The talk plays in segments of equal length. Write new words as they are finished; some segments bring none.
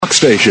talk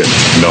station.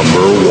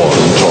 Number one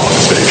talk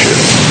station.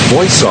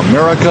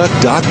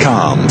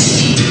 VoiceAmerica.com.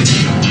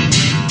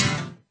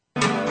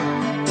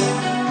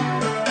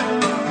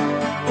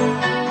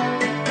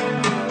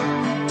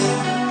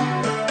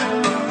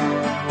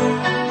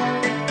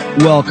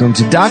 Welcome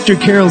to Dr.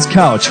 Carol's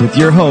Couch with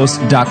your host,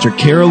 Dr.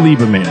 Carol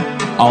Lieberman.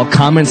 All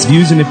comments,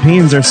 views, and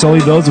opinions are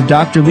solely those of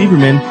Dr.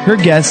 Lieberman, her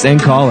guests,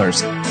 and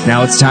callers.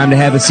 Now it's time to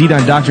have a seat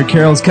on Dr.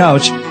 Carol's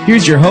Couch.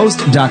 Here's your host,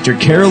 Dr.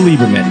 Carol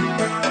Lieberman.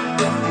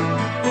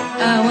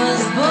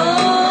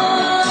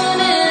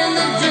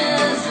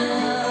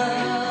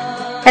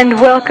 And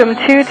welcome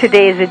to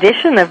today's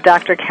edition of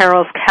Dr.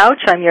 Carol's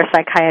Couch. I'm your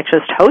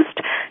psychiatrist host,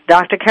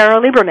 Dr.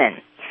 Carol Lieberman.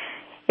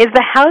 Is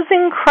the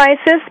housing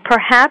crisis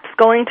perhaps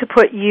going to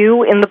put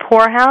you in the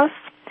poorhouse?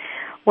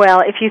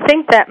 Well, if you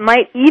think that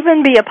might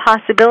even be a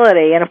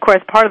possibility, and of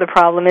course part of the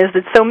problem is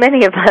that so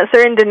many of us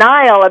are in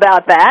denial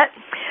about that,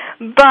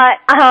 but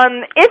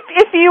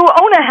if you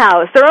own a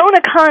house or own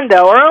a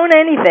condo or own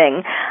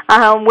anything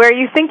where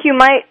you think you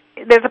might,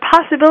 there's a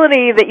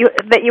possibility that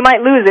you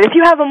might lose it. If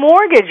you have a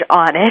mortgage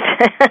on it,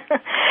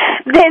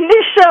 then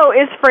this show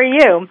is for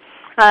you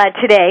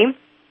today.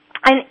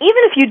 And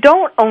even if you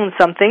don't own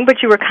something,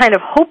 but you were kind of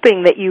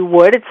hoping that you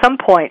would at some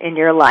point in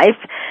your life,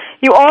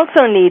 you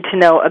also need to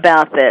know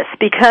about this,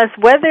 because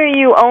whether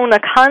you own a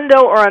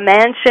condo or a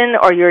mansion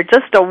or you're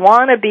just a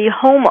wannabe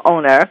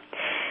homeowner,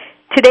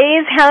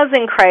 today's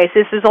housing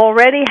crisis is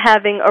already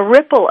having a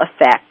ripple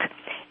effect.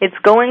 It's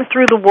going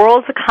through the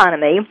world's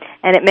economy,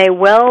 and it may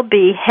well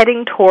be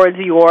heading towards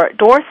your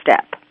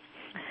doorstep.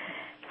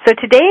 So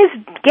today's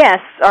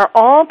guests are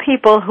all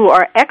people who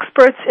are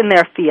experts in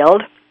their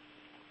field,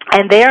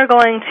 and they are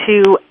going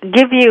to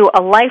give you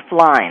a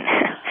lifeline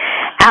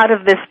out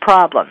of this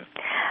problem.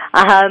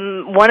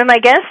 One of my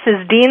guests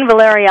is Dean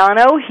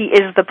Valeriano. He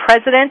is the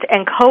president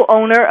and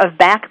co-owner of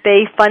Back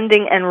Bay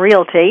Funding and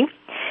Realty,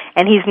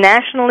 and he's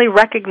nationally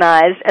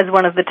recognized as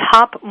one of the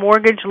top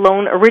mortgage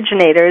loan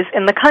originators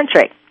in the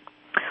country.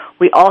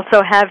 We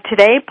also have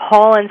today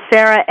Paul and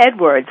Sarah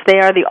Edwards. They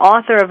are the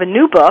author of a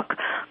new book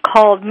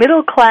called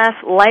Middle Class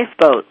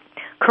Lifeboat: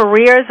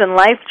 Careers and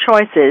Life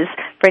Choices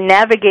for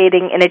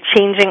Navigating in a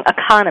Changing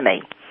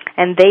Economy.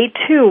 And they,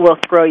 too, will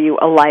throw you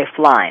a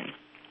lifeline.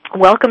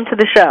 Welcome to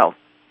the show.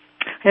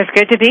 It's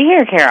good to be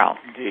here, Carol.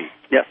 Indeed.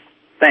 Yes.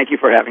 Thank you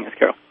for having us,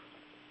 Carol.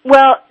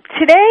 Well,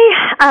 today,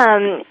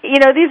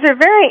 these are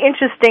very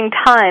interesting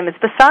times.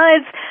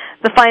 Besides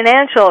the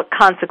financial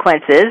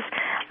consequences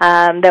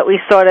that we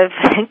sort of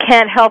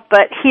can't help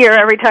but hear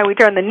every time we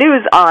turn the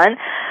news on,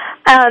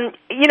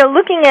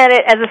 looking at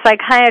it as a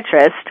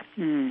psychiatrist,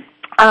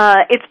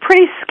 it's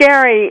pretty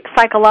scary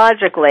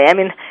psychologically. I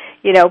mean,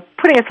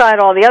 putting aside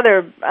all the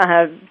other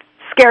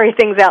scary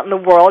things out in the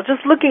world,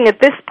 just looking at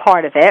this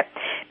part of it,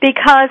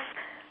 because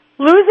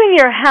losing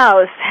your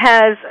house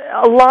has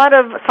a lot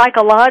of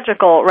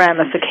psychological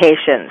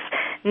ramifications,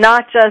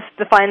 not just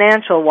the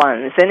financial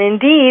ones. And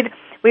indeed,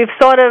 we've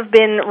sort of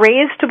been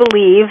raised to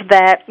believe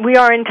that we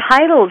are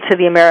entitled to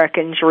the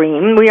American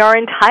dream. We are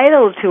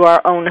entitled to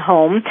our own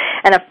home,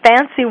 and a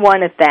fancy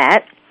one at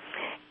that.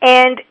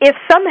 And if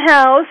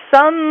somehow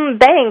some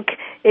bank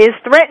is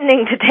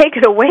threatening to take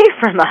it away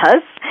from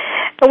us,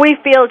 we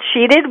feel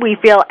cheated, we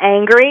feel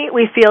angry,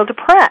 we feel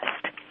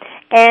depressed.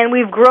 And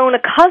we've grown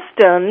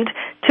accustomed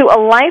to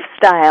a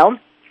lifestyle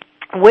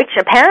which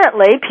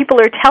apparently people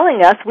are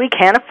telling us we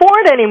can't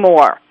afford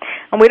anymore.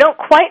 And we don't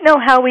quite know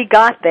how we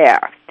got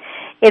there.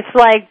 It's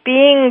like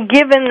being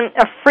given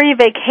a free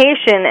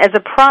vacation as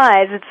a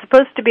prize. It's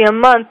supposed to be a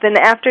month, and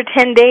after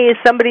 10 days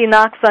somebody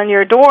knocks on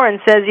your door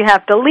and says you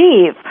have to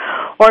leave.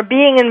 Or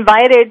being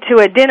invited to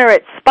a dinner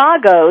at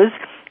Spago's,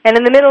 and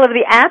in the middle of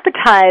the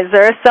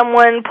appetizer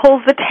someone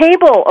pulls the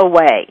table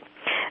away.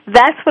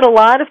 That's what a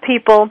lot of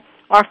people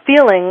are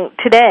feeling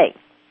today.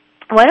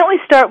 Why don't we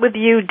start with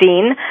you,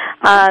 Dean,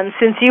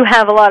 since you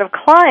have a lot of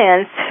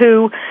clients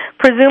who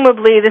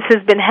presumably this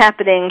has been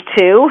happening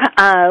to,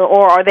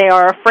 or they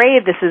are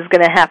afraid this is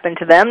going to happen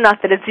to them.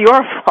 Not that it's your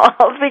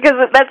fault, because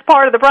that's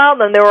part of the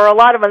problem. There were a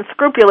lot of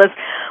unscrupulous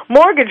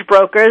mortgage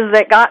brokers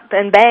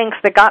and banks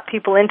that got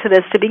people into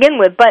this to begin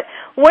with. But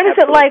what is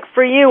it like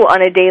for you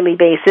on a daily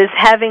basis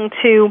having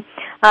to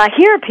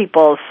hear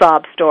people's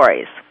sob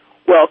stories?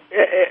 Well,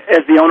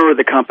 as the owner of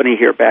the company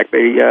here, Back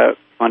Bay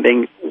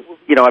Funding,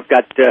 I've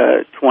got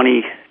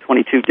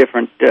 22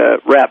 different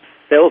reps,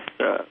 sales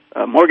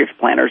mortgage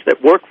planners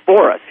that work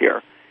for us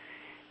here.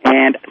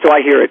 And so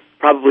I hear it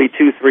probably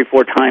 2, 3,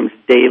 4 times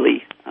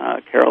daily,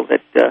 Carol,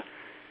 that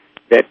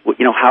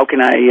how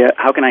can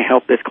I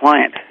help this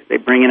client? They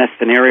bring in a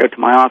scenario to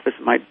my office,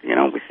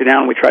 we sit down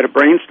and we try to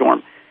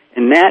brainstorm.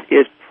 And that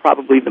is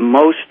probably the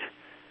most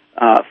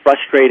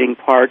frustrating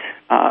part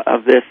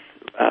of this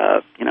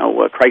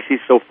crisis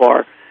so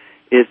far,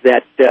 is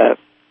that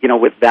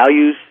with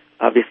values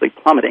obviously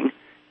plummeting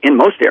in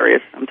most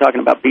areas, I'm talking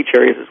about beach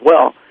areas as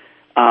well,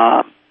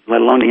 let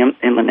alone the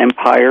Inland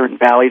Empire and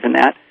valleys and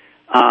that,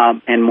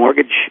 and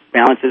mortgage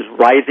balances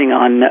rising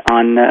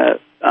on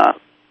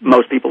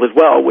most people as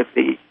well, with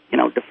the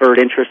deferred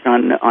interest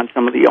on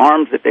some of the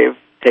ARMs that they've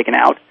taken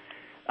out.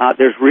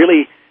 there's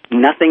really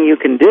nothing you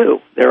can do.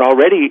 They're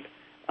already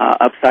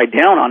upside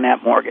down on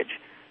that mortgage.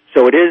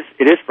 So it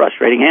is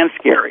frustrating and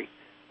scary.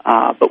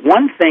 But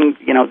one thing,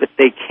 that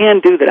they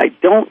can do that I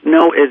don't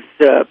know is,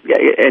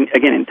 and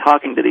again, in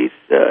talking to these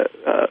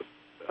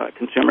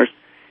consumers,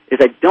 is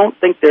I don't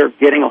think they're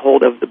getting a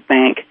hold of the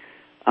bank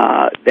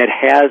that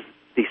has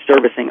the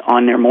servicing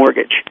on their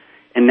mortgage,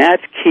 and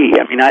that's key.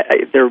 I mean,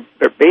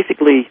 they're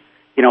basically,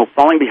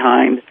 falling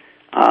behind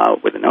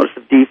with a notice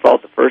of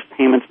default. The first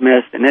payment's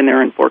missed, and then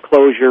they're in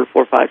foreclosure.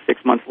 4, 5,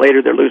 6 months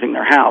later, they're losing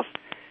their house,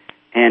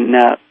 and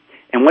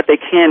what they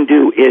can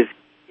do is,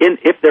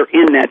 if they're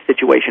in that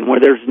situation where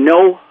there's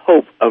no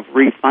hope of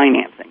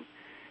refinancing,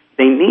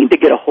 they need to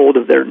get a hold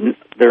of their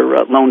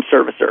loan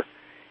servicer.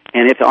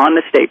 And it's on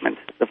the statement,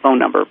 the phone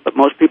number, but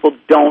most people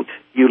don't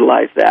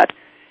utilize that.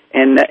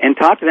 And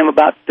talk to them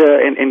about,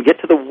 and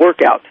get to the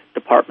workout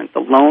department, the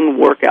loan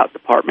workout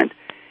department,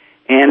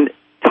 and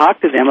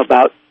talk to them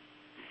about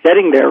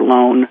setting their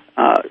loan,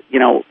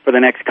 for the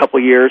next couple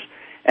of years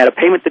at a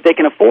payment that they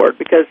can afford.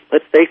 Because,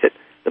 let's face it,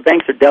 the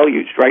banks are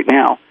deluged right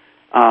now.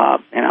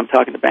 And I'm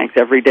talking to banks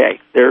every day.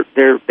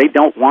 They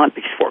don't want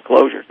these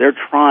foreclosures. They're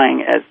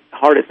trying as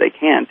hard as they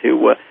can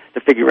to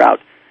figure out,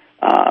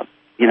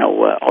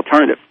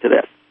 alternatives to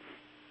this.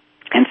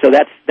 And so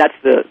that's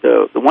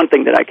the one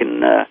thing that I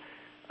can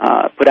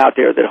put out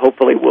there that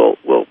hopefully will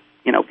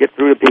get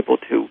through to people,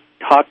 to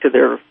talk to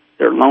their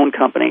loan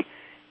company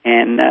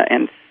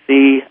and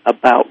see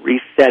about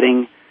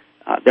resetting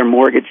their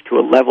mortgage to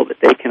a level that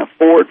they can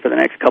afford for the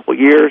next couple of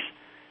years.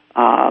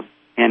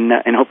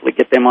 And hopefully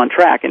get them on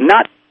track and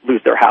not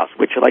lose their house,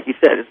 which, like you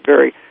said, is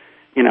very,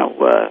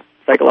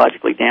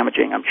 psychologically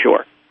damaging, I'm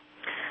sure.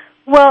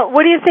 Well,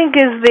 what do you think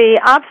is the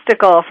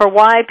obstacle for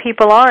why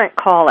people aren't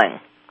calling?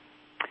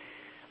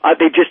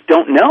 They just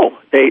don't know.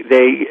 They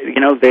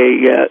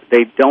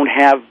don't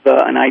have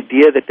an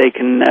idea that they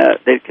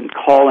can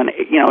call, and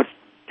it's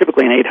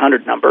typically an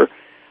 800 number,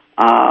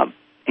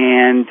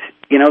 and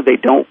they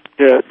don't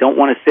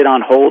want to sit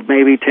on hold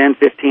maybe 10,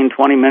 15,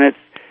 20 minutes.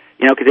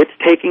 Because it's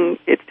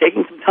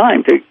taking some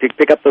time to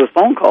pick up those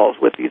phone calls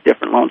with these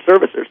different loan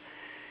servicers,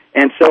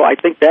 and so I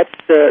think that's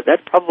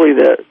probably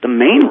the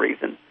main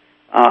reason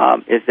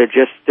is they're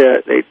just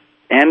they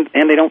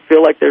don't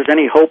feel like there's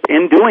any hope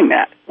in doing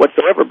that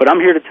whatsoever. But I'm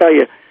here to tell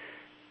you,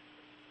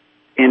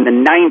 in the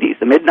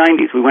mid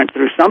 '90s, we went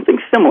through something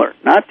similar,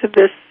 not to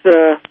this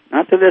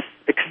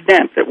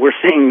extent that we're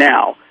seeing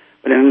now,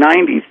 but in the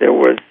 '90s there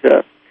was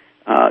the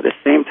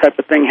same type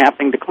of thing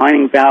happening,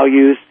 declining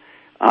values.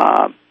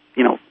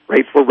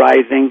 Rates were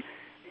rising,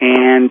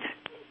 and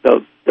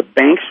the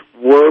banks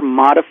were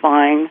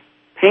modifying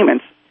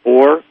payments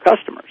for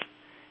customers.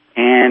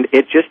 And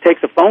it just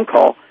takes a phone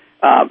call.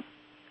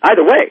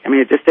 Either way,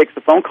 it just takes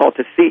a phone call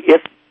to see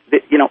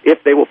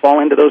if they will fall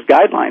into those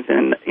guidelines.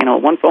 And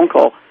one phone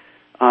call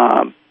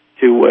to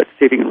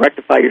see if you can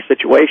rectify your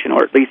situation,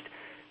 or at least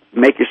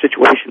make your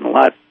situation a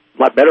lot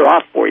better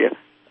off for you,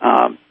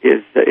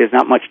 is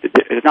not much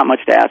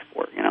to ask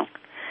for.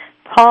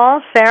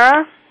 Paul,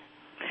 Sarah.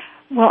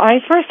 Well, I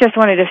first just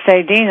wanted to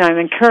say, Dean, I'm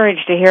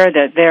encouraged to hear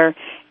that there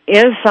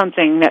is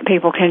something that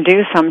people can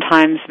do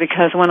sometimes,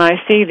 because when I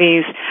see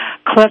these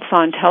clips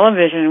on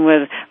television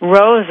with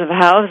rows of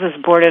houses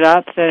boarded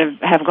up that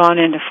have gone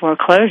into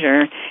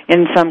foreclosure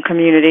in some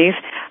communities,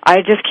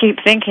 I just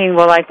keep thinking,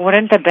 well,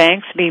 wouldn't the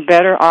banks be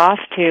better off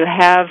to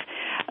have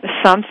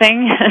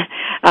something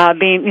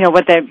being,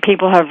 what the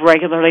people have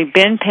regularly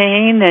been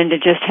paying, than to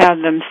just have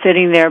them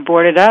sitting there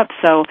boarded up?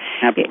 So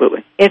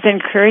absolutely, it's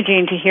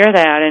encouraging to hear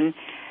that. And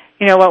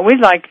what we'd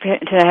like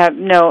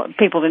to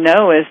people to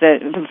know is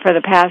that for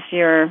the past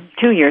year,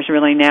 2 years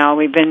really now,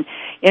 we've been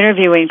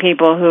interviewing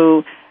people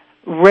who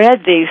read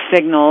these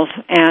signals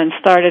and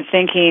started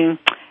thinking,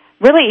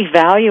 really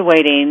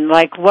evaluating,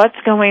 what's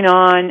going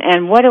on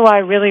and what do I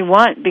really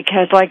want?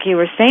 Because like you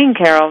were saying,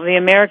 Carol, the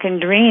American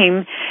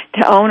dream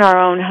to own our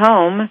own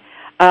home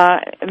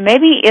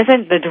maybe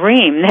isn't the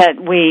dream that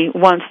we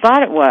once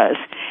thought it was.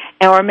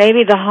 Or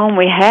maybe the home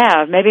we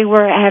have, maybe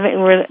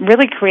we're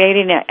really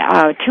creating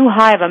too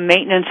high of a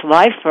maintenance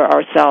life for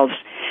ourselves.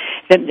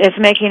 That it's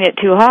making it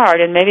too hard,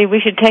 and maybe we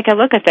should take a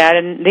look at that.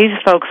 And these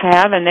folks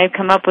have, and they've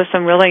come up with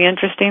some really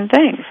interesting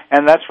things.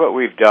 And that's what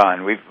we've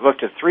done. We've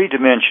looked at 3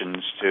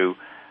 dimensions to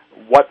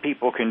what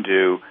people can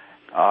do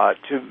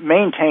to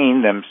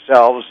maintain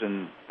themselves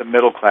in the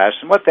middle class.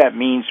 And what that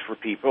means for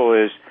people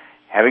is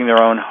having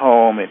their own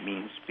home. It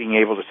means being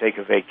able to take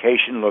a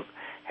vacation,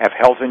 have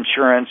health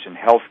insurance and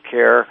health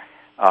care,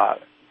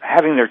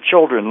 having their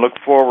children look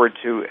forward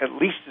to at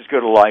least as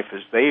good a life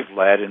as they've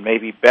led, and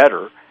maybe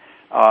better.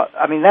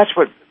 That's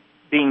what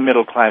being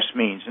middle class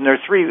means. And there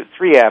are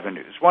three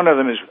avenues. One of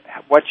them is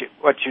what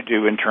you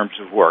do in terms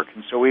of work.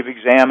 And so we've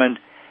examined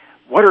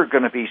what are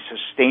going to be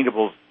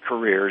sustainable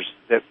careers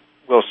that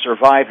will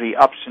survive the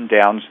ups and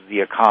downs of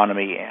the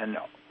economy and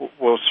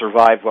will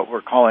survive what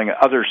we're calling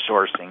other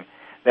sourcing.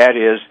 That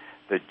is,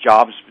 the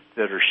jobs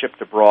that are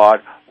shipped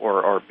abroad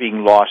or are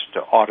being lost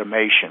to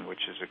automation,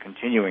 which is a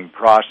continuing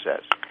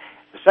process.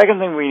 The second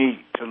thing we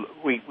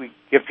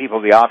give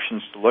people the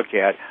options to look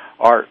at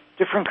are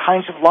different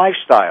kinds of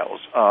lifestyles.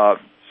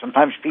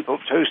 Sometimes people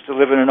choose to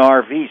live in an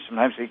RV.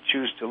 Sometimes they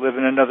choose to live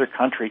in another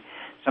country.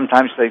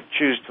 Sometimes they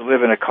choose to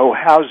live in a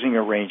co-housing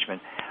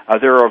arrangement.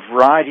 There are a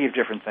variety of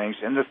different things.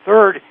 And the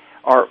third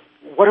are,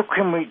 what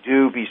can we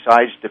do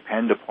besides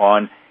depend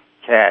upon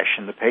cash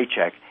and the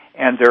paycheck?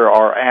 And there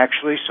are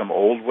actually some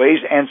old ways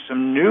and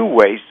some new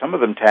ways, some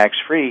of them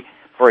tax-free,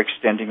 for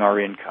extending our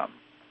income.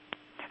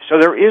 So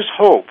there is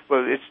hope,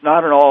 but it's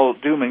not an all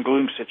doom and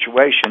gloom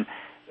situation.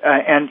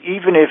 And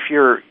even if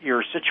your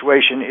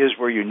situation is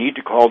where you need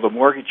to call the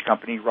mortgage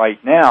company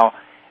right now,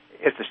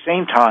 at the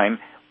same time,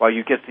 while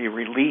you get the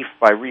relief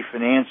by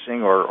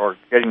refinancing or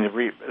getting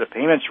the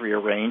payments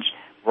rearranged,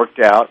 worked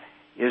out,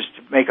 is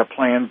to make a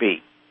plan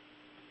B.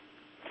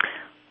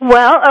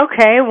 Well,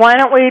 okay, why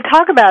don't we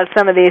talk about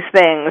some of these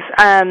things?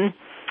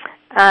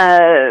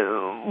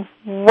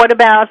 What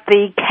about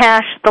the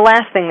cash, the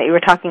last thing that you were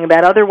talking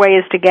about, other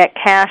ways to get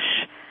cash?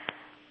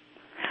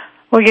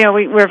 Well,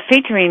 we're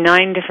featuring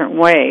 9 different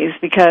ways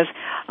because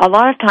a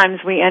lot of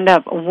times we end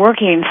up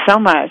working so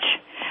much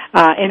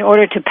in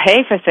order to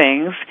pay for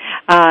things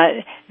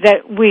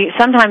that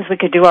sometimes we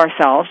could do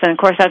ourselves. And, of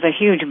course, that's a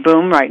huge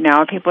boom right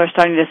now. People are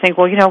starting to think,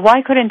 well,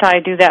 why couldn't I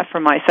do that for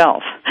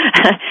myself?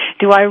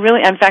 Do I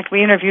really? In fact,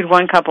 we interviewed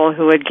one couple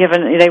who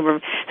they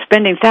were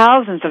spending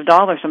thousands of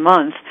dollars a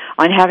month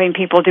on having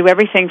people do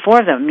everything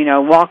for them,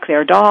 walk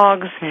their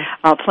dogs,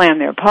 plan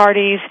their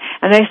parties.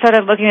 And they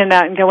started looking at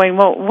that and going,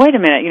 well, wait a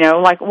minute,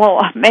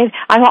 maybe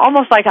I'm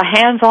almost like a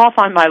hands-off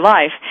on my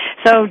life.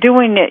 So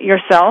doing it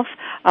yourself.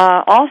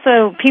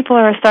 Also, people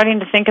are starting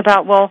to think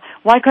about, well,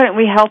 why couldn't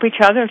we help each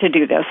other to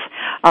do this?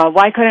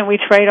 Why couldn't we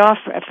trade off?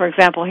 For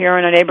example, here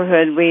in our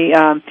neighborhood,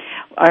 in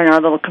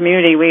our little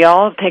community, we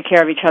all take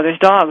care of each other's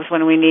dogs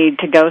when we need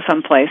to go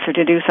someplace or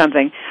to do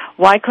something.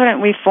 Why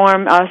couldn't we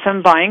form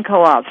some buying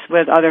co-ops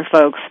with other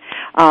folks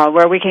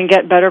where we can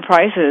get better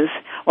prices?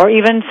 Or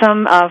even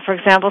for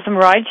example, some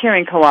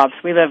ride-sharing co-ops.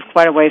 We live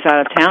quite a ways out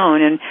of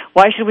town, and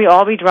why should we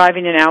all be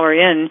driving an hour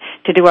in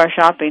to do our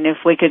shopping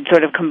if we could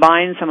sort of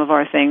combine some of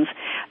our things?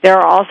 There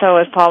are also,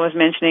 as Paul was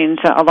mentioning,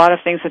 a lot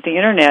of things that the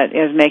Internet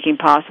is making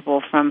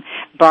possible, from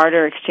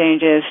barter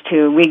exchanges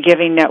to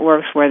re-giving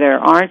networks where there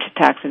aren't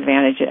tax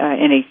advantage,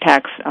 any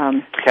tax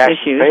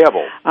issues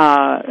payable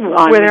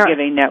on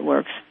re-giving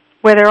networks.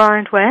 Where there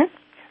aren't what?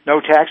 No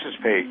taxes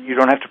paid. You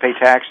don't have to pay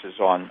taxes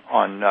on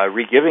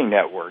re-giving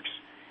networks.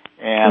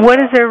 And, what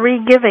is a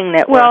re-giving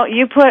network? Well,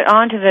 you put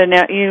onto the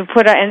net, and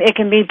it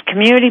can be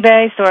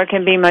community-based or it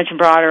can be much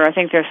broader. I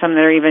think there's some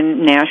that are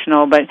even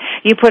national, but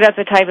you put up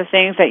the type of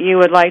things that you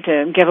would like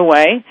to give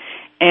away,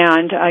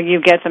 and you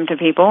get them to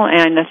people,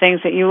 and the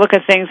things that you look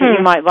at things that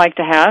you might like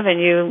to have,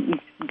 and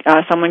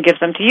someone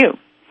gives them to you.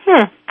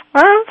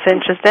 Well, it's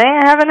interesting.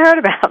 I haven't heard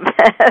about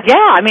that.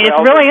 Yeah,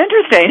 it's really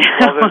interesting.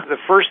 Well,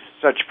 the first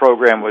such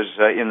program was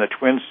in the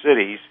Twin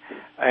Cities,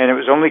 and it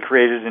was only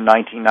created in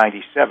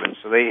 1997,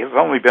 so they have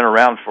only been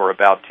around for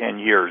about 10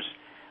 years.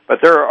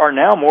 But there are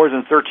now more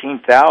than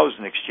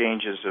 13,000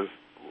 exchanges of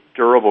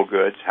durable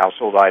goods,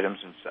 household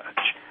items, and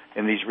such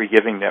in these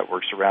re-giving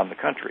networks around the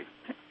country.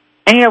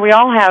 And, we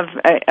all have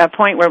a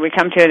point where we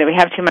come to that we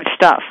have too much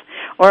stuff,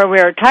 or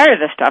we're tired of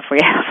the stuff we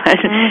have,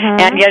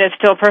 and yet it's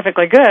still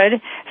perfectly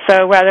good.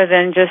 So rather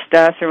than just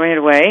throwing it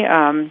away,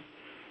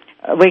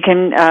 we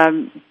can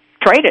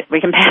trade it.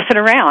 We can pass it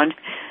around.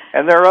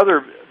 And there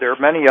are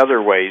many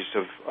other ways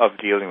of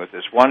dealing with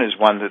this. One is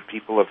one that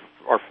people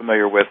are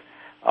familiar with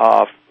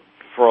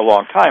for a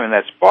long time, and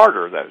that's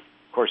barter. That, of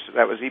course,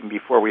 that was even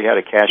before we had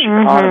a cash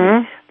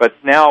economy. But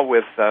now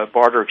with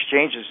barter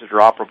exchanges that are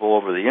operable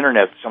over the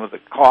Internet, some of the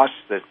costs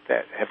that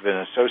have been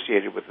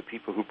associated with the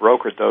people who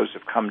brokered those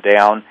have come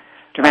down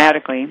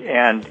dramatically.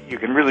 And you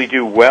can really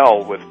do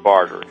well with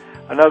barter.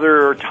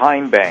 Another are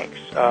time banks.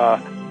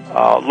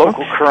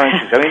 Local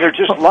currencies. There are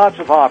just lots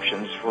of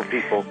options for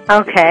people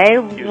to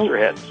use their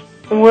heads.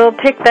 We'll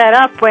pick that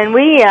up when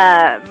we,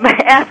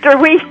 after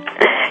we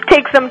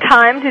take some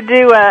time to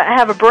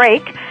have a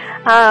break.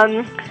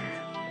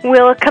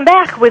 We'll come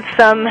back with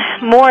some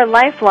more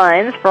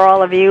lifelines for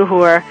all of you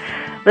who are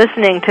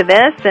listening to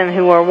this and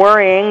who are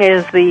worrying,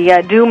 as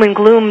the doom and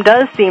gloom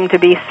does seem to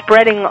be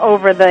spreading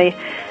over the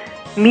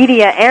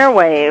media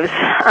airwaves,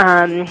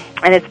 and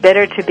it's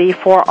better to be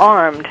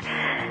forewarned.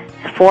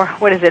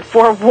 Forewarned.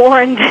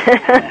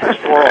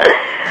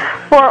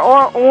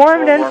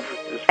 Forewarned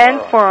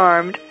and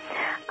forearmed.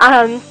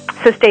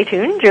 So stay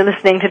tuned. You're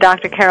listening to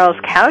Dr. Carol's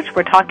Couch.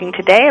 We're talking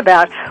today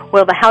about,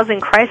 will the housing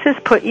crisis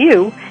put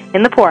you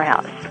in the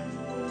poorhouse?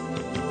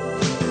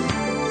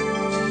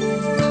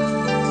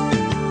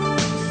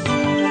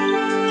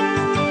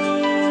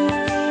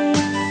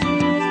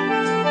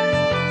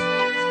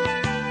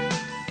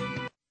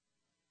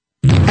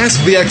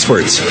 Ask the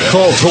experts.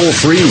 Call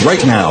toll-free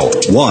right now,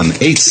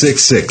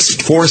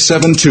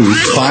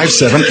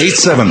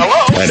 1-866-472-5787.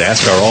 And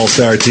ask our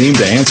All-Star team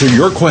to answer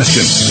your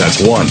question. That's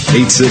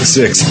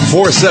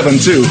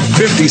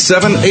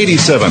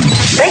 1-866-472-5787.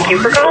 Thank you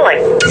for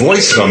calling.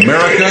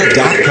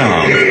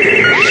 VoiceAmerica.com.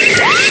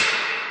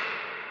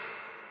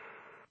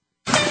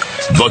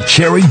 The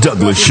Carrie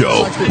Douglas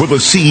Show, with the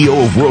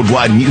CEO of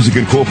Worldwide Music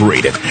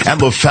Incorporated and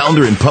the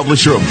founder and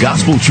publisher of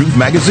Gospel Truth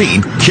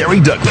Magazine, Carrie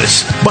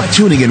Douglas. By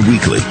tuning in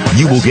weekly,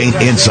 you will gain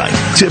insight,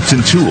 tips,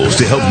 and tools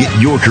to help get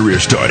your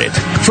career started.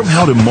 From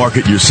how to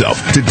market yourself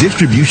to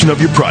distribution of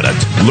your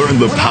product,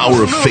 learn the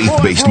power of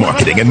faith-based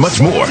marketing and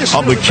much more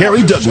on The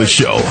Carrie Douglas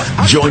Show.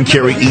 Join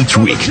Carrie each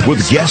week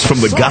with guests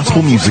from the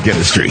gospel music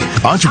industry,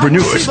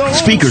 entrepreneurs,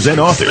 speakers, and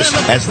authors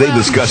as they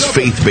discuss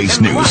faith-based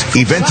news,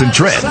 events, and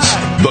trends.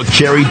 The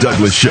Carrie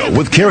Douglas Show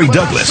with Carrie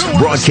Douglas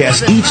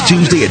broadcasts each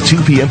Tuesday at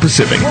 2 p.m.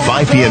 Pacific,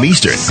 5 p.m.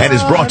 Eastern, and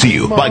is brought to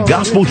you by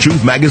Gospel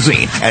Truth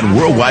Magazine and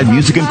Worldwide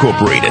Music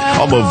Incorporated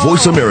on the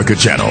Voice America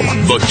channel.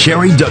 The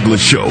Carrie Douglas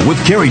Show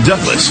with Carrie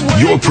Douglas,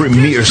 your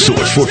premier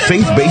source for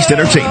faith-based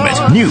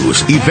entertainment,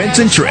 news, events,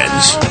 and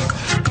trends.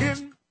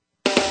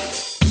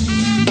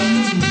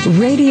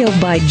 Radio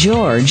by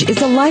George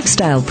is a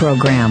lifestyle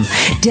program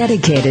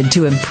dedicated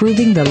to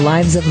improving the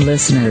lives of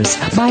listeners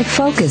by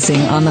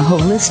focusing on the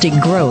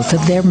holistic growth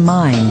of their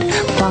mind,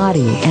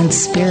 body, and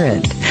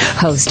spirit.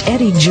 Host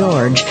Eddie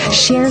George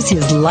shares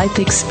his life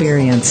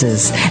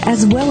experiences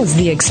as well as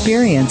the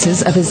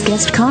experiences of his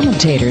guest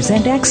commentators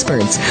and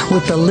experts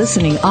with the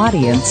listening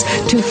audience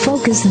to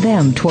focus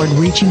them toward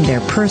reaching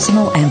their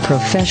personal and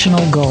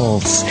professional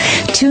goals.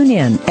 Tune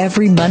in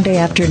every Monday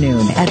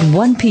afternoon at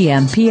 1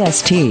 p.m.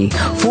 PST,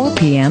 4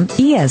 p.m.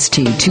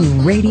 EST to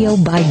Radio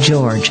by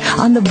George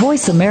on the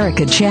Voice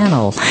America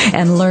channel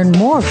and learn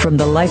more from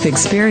the life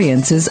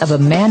experiences of a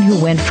man who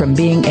went from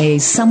being a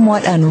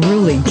somewhat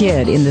unruly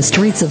kid in the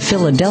streets of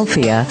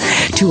Philadelphia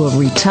to a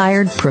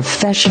retired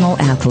professional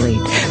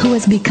athlete who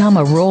has become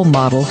a role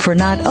model for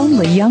not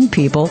only young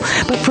people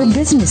but for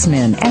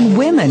businessmen and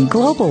women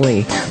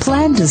globally.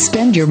 Plan to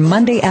spend your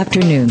Monday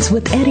afternoons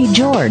with Eddie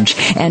George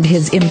and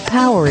his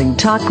empowering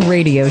talk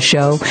radio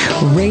show,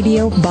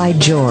 Radio by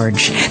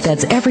George.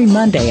 That's every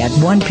Monday at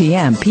 1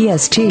 p.m.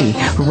 PST,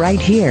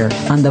 right here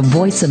on the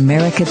Voice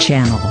America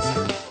channel.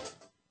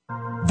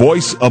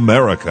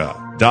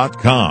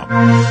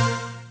 VoiceAmerica.com.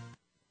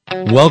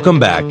 Welcome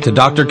back to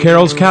Dr.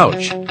 Carol's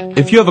Couch.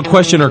 If you have a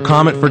question or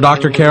comment for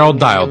Dr. Carol,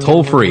 dial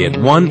toll-free at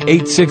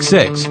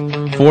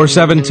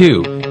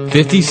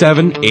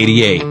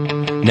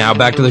 1-866-472-5788. Now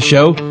back to the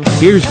show.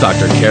 Here's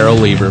Dr. Carol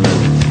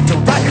Lieberman.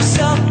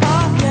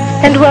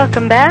 And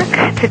welcome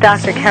back to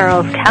Dr.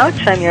 Carol's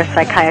Couch. I'm your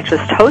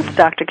psychiatrist host,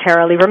 Dr.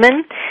 Carol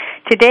Lieberman.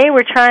 Today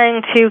we're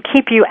trying to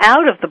keep you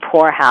out of the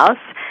poorhouse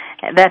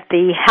that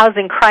the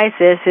housing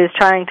crisis is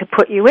trying to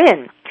put you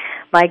in.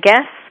 My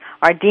guests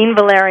are Dean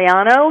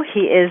Valeriano.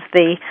 He is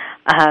the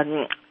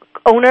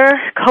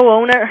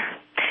co-owner,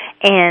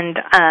 and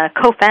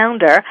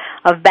co-founder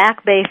of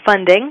Back Bay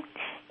Funding.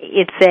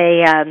 It's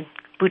a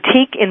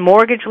boutique in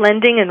mortgage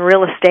lending and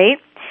real estate,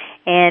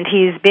 and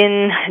he's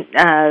been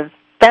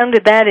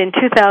founded that in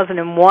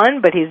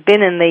 2001, but he's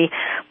been in the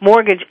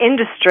mortgage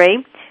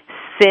industry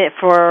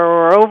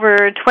for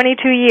over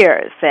 22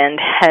 years and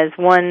has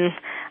won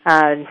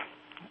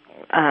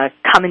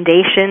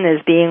commendation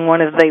as being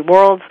one of the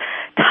world's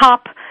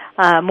top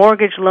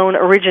mortgage loan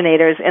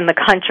originators in the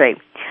country.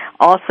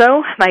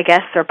 Also, my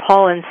guests are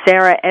Paul and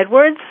Sarah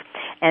Edwards,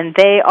 and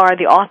they are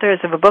the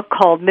authors of a book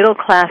called Middle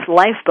Class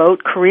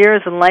Lifeboat,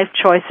 Careers and Life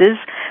Choices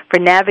for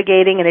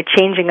Navigating in a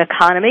Changing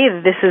Economy.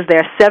 This is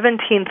their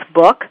 17th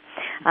book.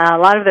 A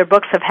lot of their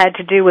books have had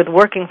to do with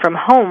working from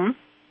home.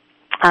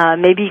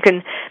 Maybe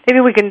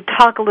we can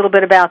talk a little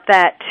bit about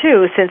that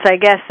too, since I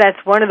guess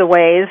that's one of the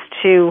ways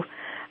to.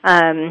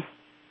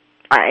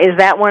 Is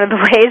that one of the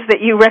ways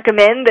that you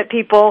recommend that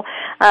people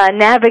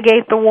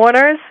navigate the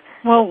waters?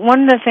 Well,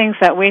 one of the things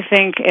that we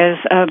think is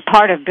a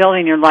part of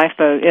building your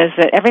lifeboat is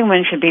that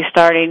everyone should be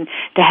starting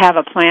to have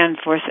a plan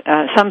for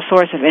some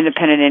source of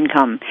independent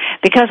income,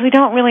 because we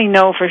don't really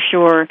know for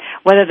sure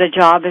whether the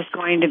job is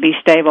going to be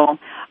stable.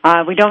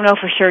 We don't know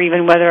for sure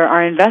even whether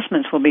our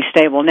investments will be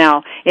stable.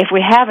 Now, if we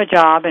have a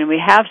job and we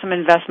have some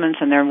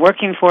investments and they're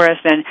working for us,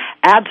 then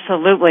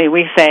absolutely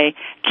we say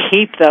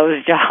keep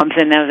those jobs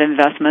and those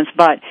investments.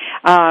 But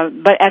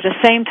at the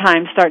same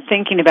time, start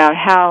thinking about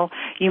how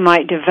you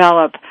might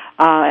develop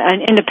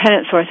an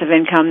independent source of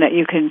income that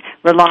you can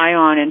rely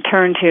on and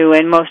turn to,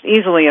 and most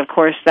easily, of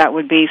course, that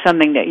would be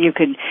something that you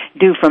could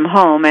do from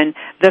home. And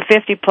the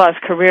 50-plus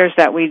careers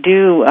that we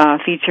do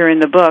feature in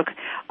the book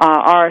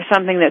are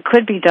something that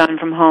could be done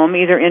from home,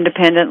 either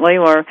independently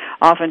or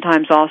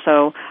oftentimes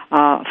also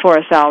for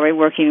a salary,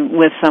 working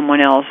with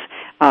someone else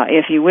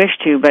if you wish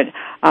to. But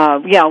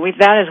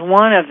that is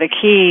one of the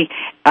key.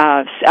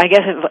 I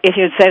guess if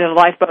you'd say the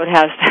lifeboat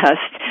has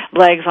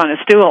legs on a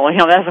stool,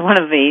 that's one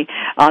of the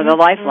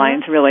lifelines.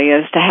 Really,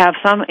 is to have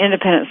some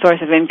independent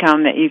source of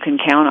income that you can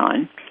count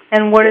on.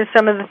 And what are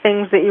some of the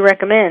things that you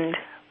recommend?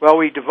 Well,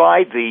 we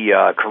divide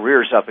the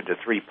careers up into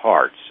three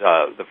parts.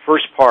 The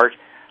first part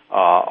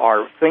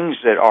are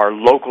things that are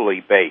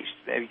locally based,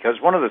 because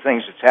one of the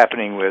things that's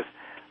happening with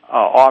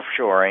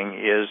offshoring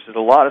is that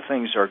a lot of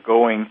things are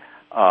going.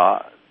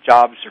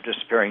 Jobs are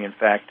disappearing. In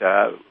fact,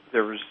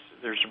 there's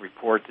a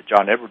report that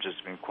John Edwards has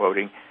been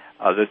quoting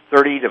that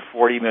 30 to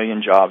 40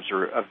 million jobs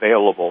are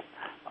available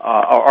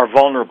are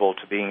vulnerable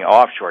to being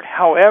offshored.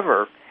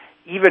 However,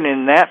 even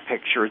in that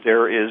picture,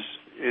 there is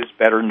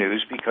better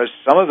news, because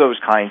some of those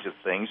kinds of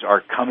things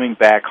are coming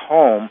back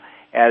home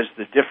as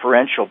the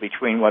differential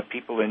between what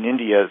people in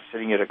India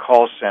sitting at a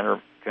call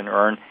center can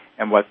earn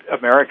and what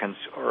Americans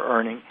are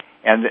earning.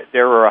 And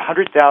there are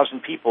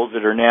 100,000 people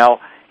that are now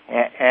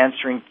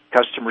answering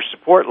customer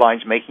support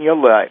lines, making a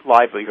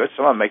livelihood.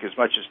 Some of them make as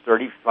much as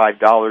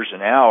 $35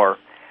 an hour,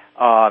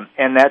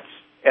 and that's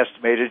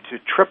estimated to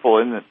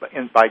triple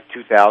by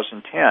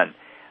 2010.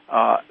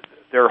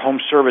 They're home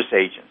service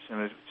agents,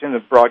 and it's in the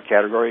broad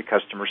category of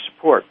customer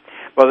support.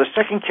 Well, the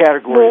second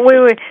category... Well,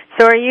 wait.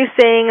 So are you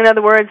saying, in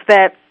other words,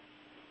 that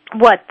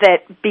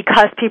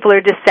because people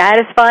are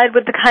dissatisfied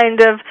with the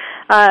kind of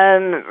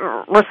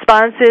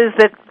responses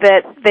that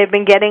they've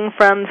been getting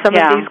from some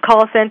of these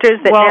call centers,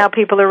 that now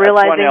people are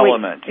realizing... That's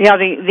one element.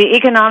 The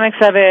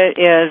economics of it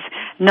is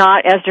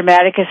not as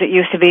dramatic as it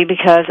used to be,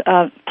 because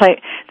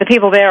the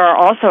people there are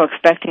also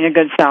expecting a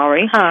good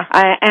salary.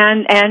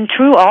 And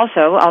true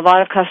also, a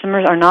lot of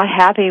customers are not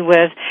happy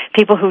with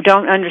people who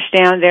don't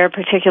understand their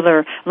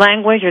particular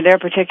language or their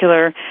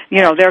particular,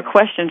 their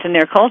questions in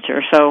their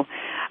culture. So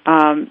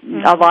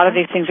a lot of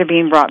these things are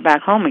being brought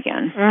back home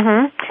again.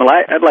 Well,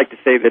 I'd like to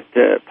say that,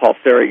 Paul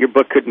Sarah, your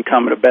book couldn't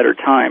come at a better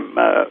time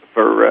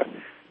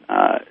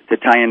to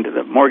tie into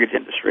the mortgage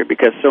industry,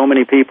 because so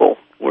many people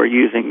were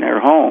using their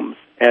homes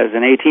as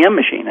an ATM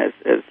machine, as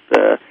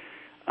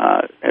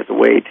a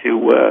way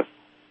to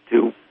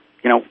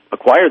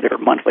acquire their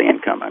monthly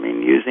income. I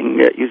mean, using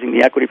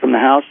the equity from the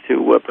house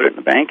to put it in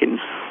the bank and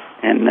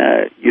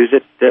use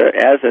it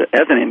as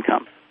an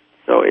income.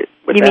 So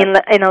you mean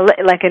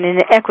like an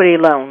equity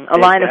loan, a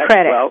line of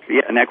credit? Well,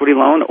 yeah, an equity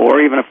loan, or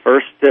even a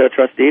first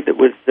trust deed that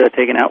was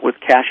taken out with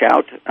cash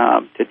out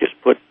to just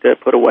put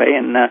away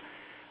and.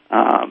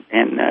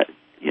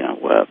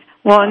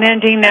 Well, and then,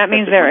 Dean, that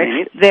means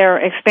they're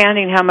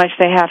expanding how much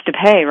they have to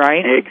pay,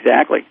 right?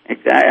 Exactly,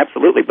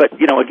 absolutely. But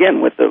again,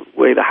 with the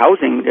way the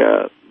housing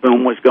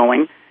boom was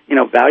going,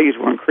 values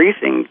were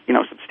increasing,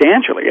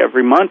 substantially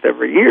every month,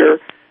 every year.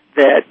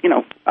 That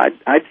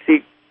I'd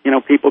see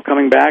people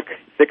coming back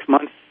 6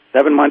 months,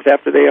 7 months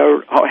after they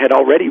had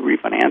already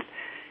refinanced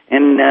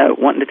and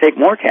wanting to take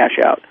more cash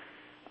out.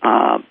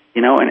 And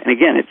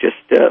again, it just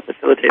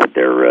facilitated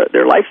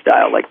their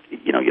lifestyle, like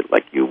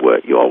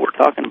you all were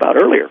talking about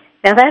earlier.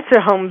 Now that's a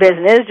home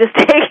business, just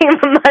taking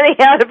the money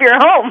out of your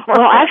home.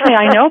 Well, actually,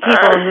 I know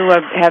people who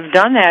have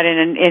done that,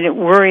 and it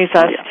worries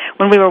us.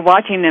 When we were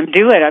watching them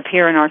do it up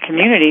here in our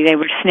community, they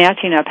were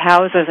snatching up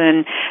houses,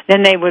 and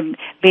then they would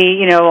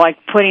be, like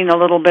putting a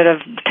little bit of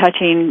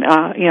touching,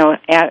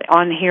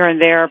 on here and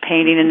there,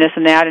 painting and this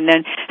and that, and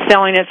then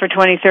selling it for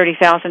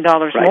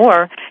 $20,000-$30,000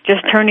 more,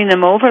 just turning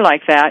them over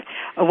like that.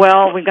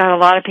 Well, we've got a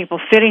lot of people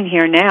sitting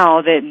here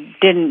now that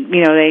didn't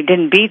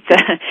beat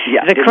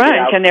the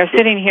crunch, and they're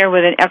sitting here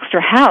with an extra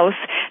house.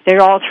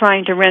 They're all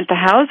trying to rent the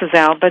houses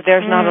out, but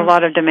there's not a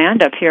lot of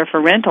demand up here for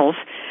rentals.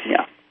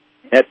 Yeah,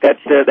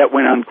 that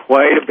went on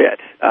quite a bit.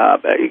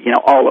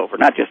 All over,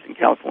 not just in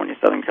California,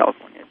 Southern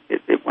California.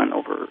 It went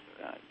over,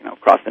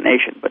 across the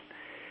nation. But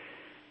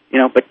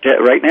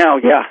right now,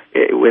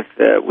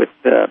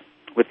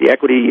 with the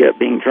equity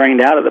being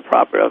drained out of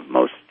of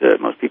most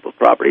people's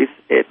properties,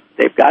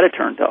 they've got to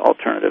turn to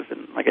alternatives.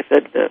 And like I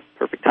said, the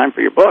perfect time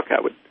for your book, I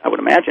would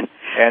imagine.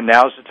 And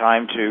now's the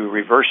time to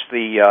reverse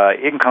the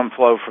income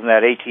flow from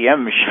that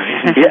ATM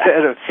machine.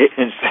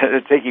 Instead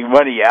of taking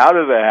money out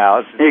of the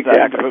house, it's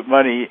time to put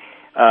money.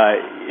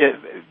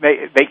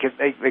 Make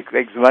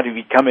the money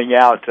be coming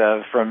out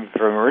from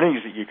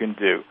earnings that you can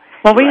do.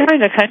 Well, we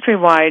heard a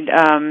Countrywide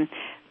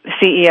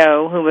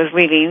CEO who was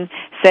leaving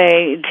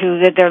say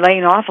that they're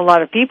laying off a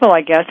lot of people,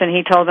 I guess, and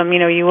he told them,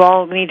 you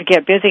all need to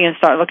get busy and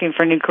start looking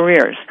for new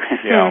careers.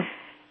 Yeah.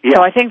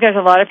 So I think there's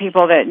a lot of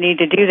people that need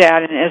to do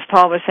that, and as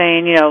Paul was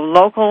saying,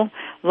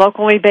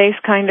 locally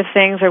based kind of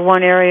things are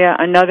one area.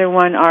 Another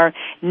one are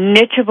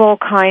nicheable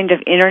kind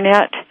of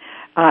internet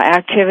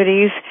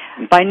activities.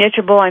 By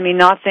nicheable, I mean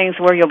not things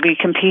where you'll be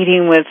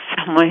competing with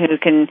someone who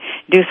can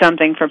do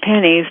something for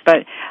pennies,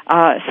 but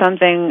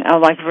something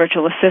like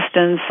virtual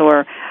assistants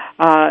or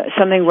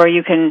something where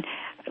you can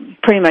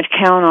pretty much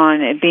count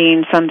on it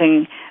being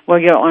something where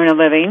you'll earn a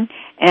living.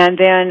 And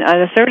then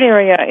the third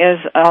area is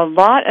a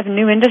lot of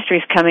new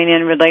industries coming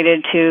in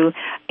related to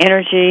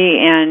energy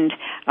and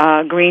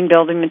green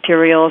building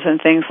materials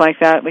and things like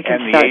that. We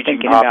can start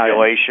thinking about it. And the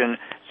aging population.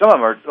 Some of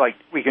them are,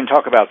 we can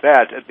talk about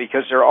that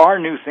because there are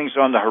new things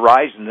on the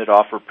horizon that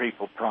offer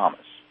people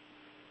promise.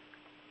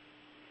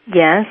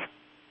 Yes.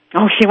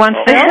 Oh, she wants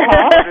to. That's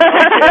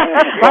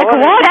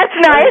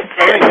nice.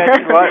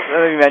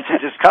 Let me mention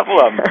just a couple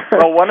of them.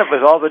 Well, one of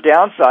with all the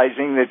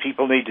downsizing that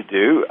people need to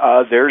do,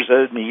 there's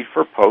a need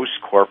for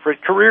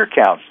post-corporate career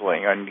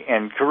counseling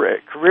and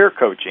career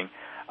coaching.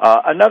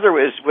 Another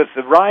is with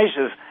the rise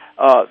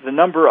of the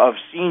number of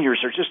seniors,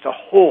 there's just a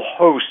whole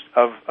host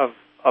of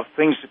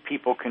things that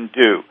people can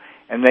do,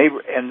 and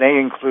they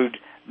include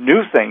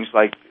new things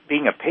like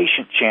being a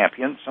patient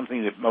champion,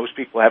 something that most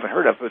people haven't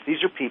heard of. But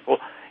these are people,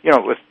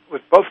 with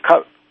both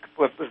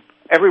with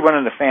everyone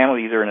in the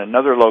family either in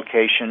another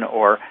location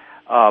or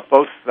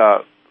both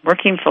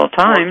working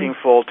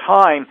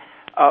full-time.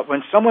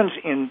 When someone's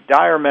in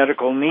dire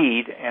medical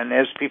need, and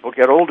as people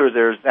get older,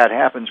 that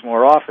happens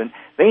more often,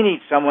 they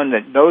need someone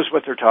that knows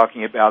what they're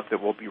talking about,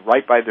 that will be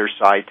right by their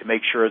side to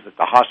make sure that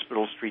the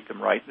hospitals treat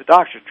them right, the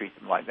doctors treat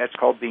them right. That's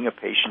called being a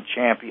patient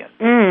champion.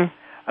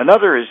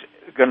 Another is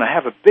going to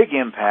have a big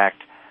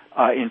impact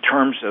in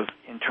terms of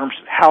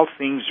how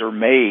things are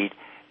made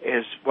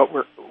is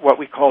what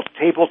we call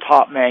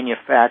tabletop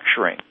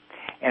manufacturing,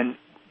 and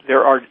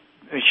there are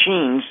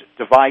machines,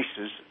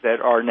 devices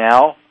that are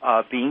now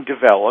being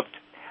developed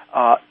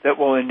that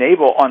will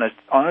enable on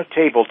a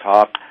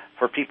tabletop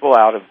for people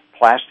out of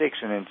plastics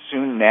and then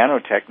soon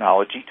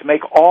nanotechnology to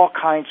make all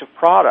kinds of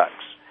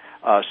products.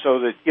 So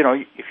that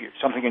if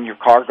something in your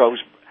car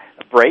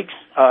breaks,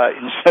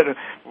 instead of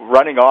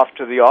running off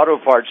to the auto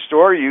parts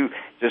store, you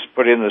just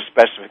put in the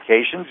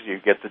specifications. You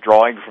get the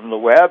drawing from the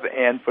web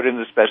and put in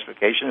the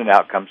specification, and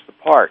out comes the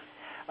part.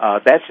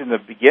 That's in the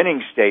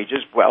beginning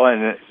stages. Well,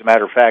 and as a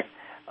matter of fact,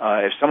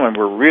 if someone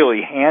were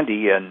really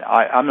handy, and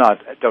I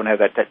don't have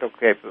that technical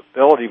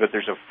capability, but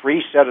there's a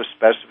free set of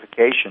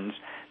specifications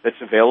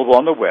that's available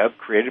on the web,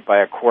 created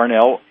by a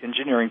Cornell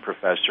engineering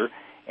professor,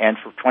 and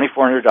for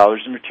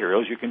 $2,400 in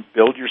materials, you can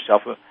build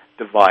yourself a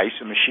device,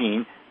 a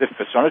machine that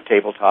fits on a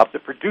tabletop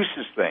that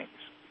produces things.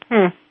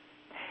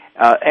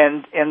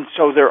 And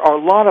so there are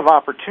a lot of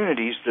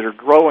opportunities that are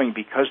growing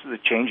because of the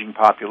changing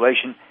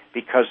population,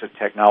 because of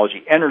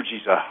technology. Energy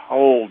is a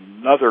whole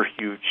other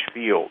huge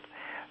field.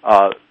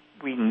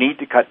 We need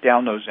to cut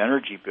down those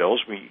energy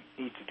bills. We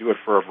need to do it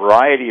for a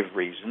variety of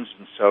reasons.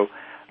 And so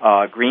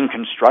green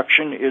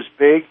construction is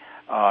big.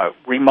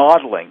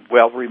 Remodeling.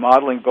 Well,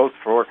 remodeling both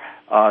for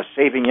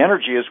saving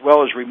energy as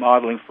well as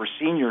remodeling for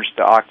seniors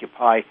to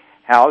occupy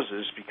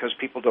houses because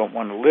people don't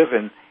want to live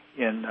in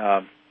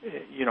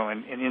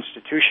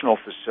institutional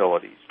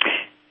facilities.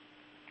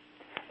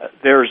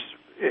 There's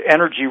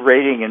energy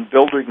rating and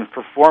building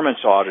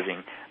performance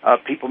auditing.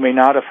 People may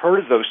not have heard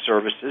of those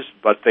services,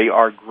 but they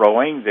are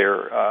growing.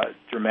 They're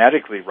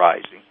dramatically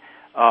rising.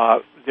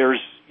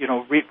 There's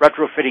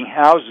retrofitting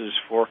houses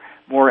for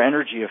more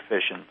energy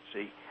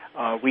efficiency.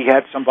 We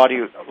had somebody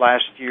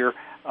last year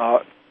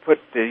put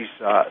this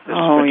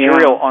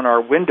material on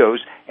our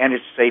windows, and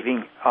it's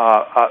saving.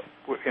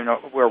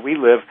 Where we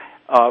live,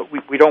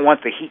 we don't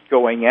want the heat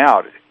going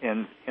out.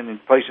 And in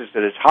places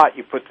that it's hot,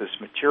 you put this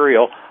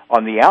material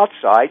on the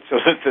outside so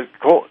that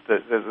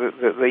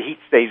the heat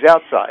stays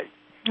outside.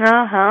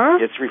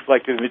 It's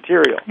reflective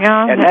material.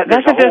 Yeah, and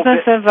that's a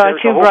business of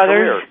two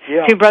brothers.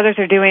 Yeah. Two brothers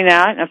are doing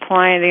that,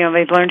 applying.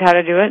 They've learned how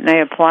to do it, and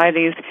they apply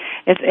these.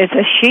 It's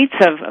a sheets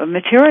of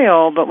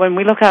material, but when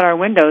we look out our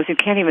windows, you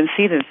can't even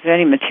see that there's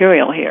any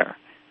material here.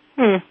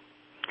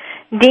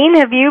 Dean,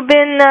 have you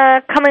been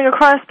coming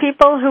across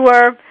people who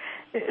are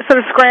sort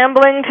of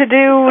scrambling to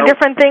do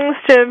different things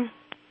to?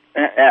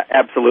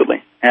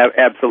 Absolutely,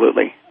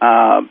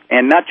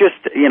 and not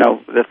just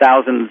the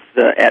thousands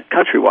at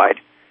Countrywide.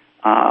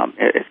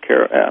 As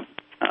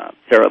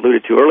Sarah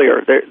alluded to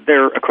earlier,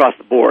 they're across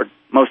the board.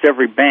 Most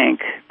every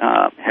bank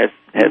has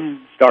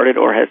started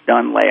or has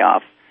done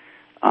layoffs,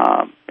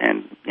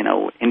 and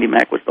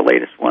IndyMac was the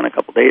latest one a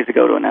couple days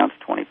ago to announce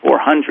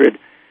 2,400,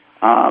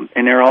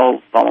 and they're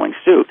all following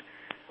suit.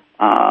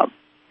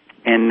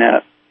 And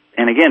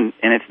again,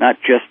 and it's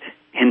not just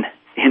in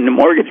the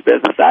mortgage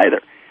business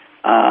either.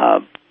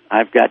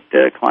 I've got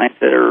clients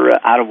that are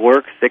out of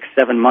work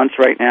 6-7 months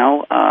right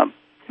now.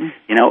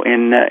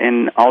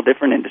 In all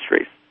different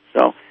industries.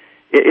 So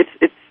it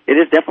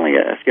is definitely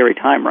a scary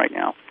time right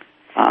now,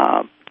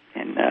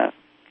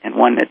 and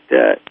one that,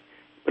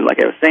 like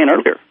I was saying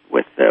earlier,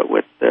 with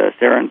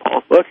Sarah and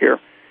Paul's book here,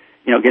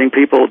 getting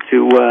people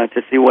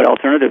to see what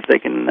alternatives they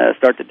can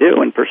start to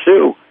do and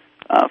pursue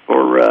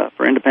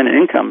for independent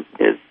income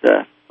is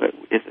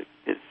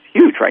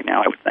huge right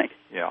now, I would think.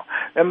 Yeah,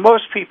 and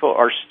most people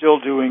are still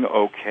doing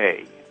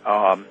okay.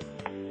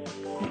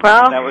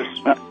 That was.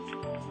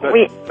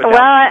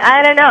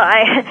 I don't know.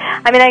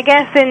 I mean, I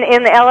guess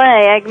in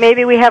L.A.,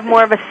 maybe we have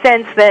more of a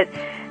sense that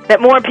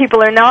more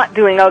people are not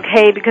doing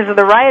okay because of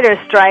the writers'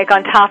 strike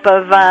on top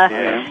of the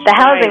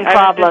housing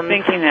problems. I was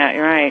just thinking that,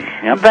 you're right.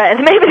 Yep.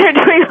 But maybe they're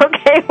doing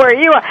okay where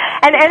you are.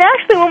 And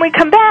actually, when we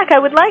come back, I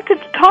would like to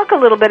talk a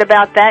little bit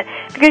about that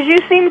because you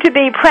seem to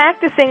be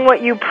practicing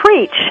what you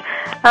preach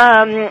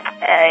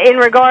in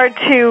regard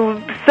to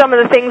some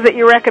of the things that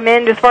you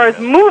recommend as far as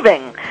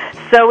moving.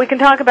 So we can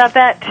talk about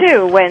that,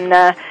 too, when...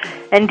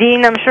 And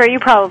Dean, I'm sure you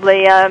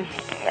probably have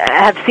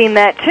seen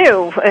that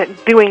too,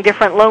 doing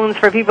different loans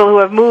for people who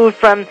have moved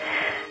from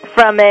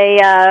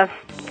a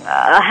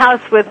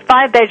house with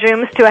 5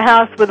 bedrooms to a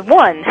house with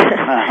 1.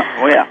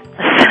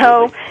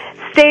 So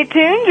stay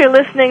tuned. You're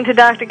listening to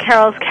Dr.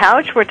 Carol's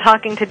Couch. We're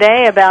talking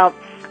today about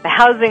the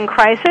housing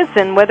crisis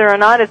and whether or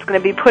not it's going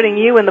to be putting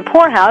you in the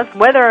poorhouse,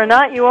 whether or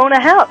not you own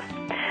a house.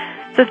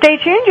 So stay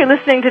tuned. You're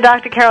listening to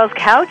Dr. Carol's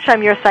Couch.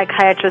 I'm your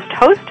psychiatrist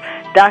host,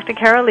 Dr.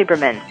 Carol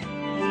Lieberman.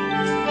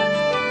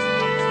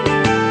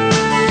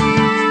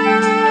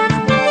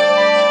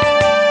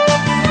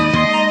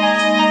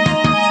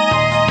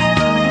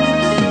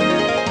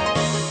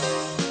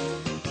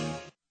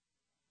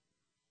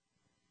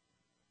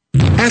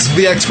 Ask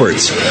the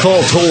experts.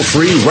 Call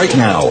toll-free right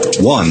now,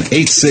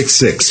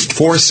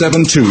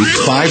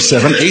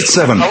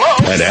 1-866-472-5787.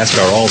 And ask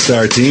our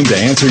All-Star team to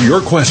answer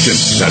your question.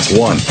 That's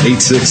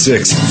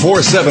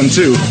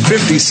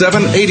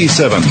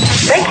 1-866-472-5787.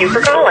 Thank you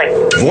for calling.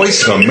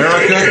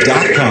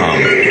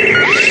 VoiceAmerica.com.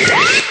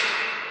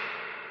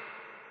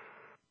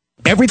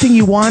 Everything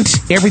you want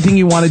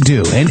to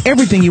do, and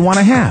everything you want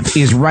to have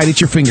is right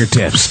at your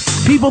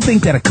fingertips. People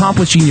think that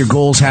accomplishing your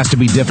goals has to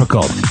be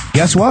difficult.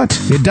 Guess what?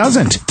 It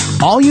doesn't.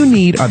 All you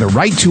need are the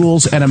right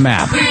tools and a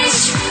map.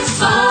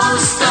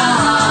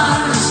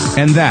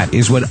 And that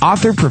is what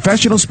author,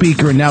 professional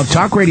speaker, and now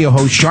talk radio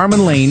host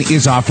Charmin Lane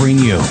is offering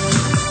you.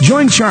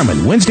 Join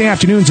Charmin Wednesday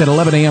afternoons at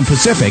 11 a.m.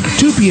 Pacific,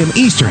 2 p.m.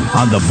 Eastern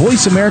on the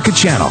Voice America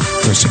channel,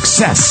 for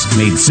success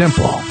made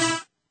simple.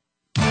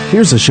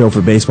 Here's a show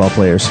for baseball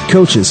players,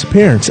 coaches,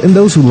 parents, and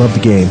those who love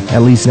the game.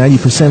 At least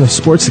 90% of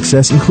sports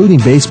success, including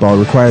baseball,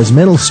 requires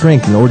mental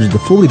strength in order to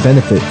fully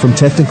benefit from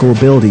technical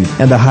ability.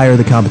 And the higher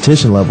the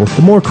competition level,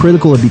 the more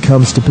critical it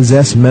becomes to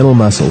possess mental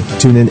muscle.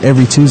 Tune in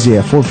every Tuesday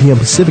at 4 p.m.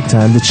 Pacific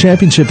Time to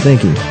Championship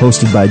Thinking,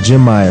 hosted by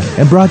Jim Meyer,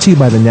 and brought to you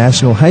by the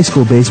National High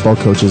School Baseball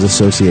Coaches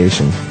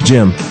Association.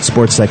 Jim,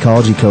 sports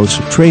psychology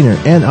coach, trainer,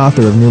 and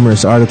author of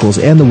numerous articles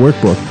and the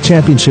workbook,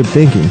 Championship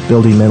Thinking,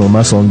 Building Mental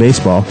Muscle in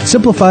Baseball,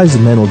 simplifies the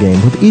mental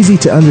game with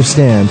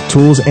easy-to-understand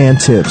tools and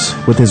tips.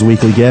 With his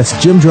weekly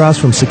guests, Jim draws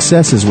from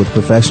successes with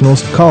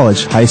professionals,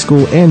 college, high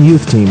school, and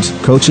youth teams,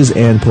 coaches,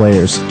 and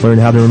players. Learn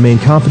how to remain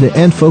confident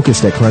and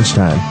focused at crunch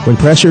time, when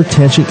pressure,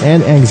 tension,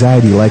 and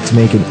anxiety like to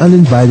make an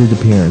uninvited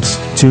appearance.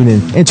 Tune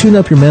in and tune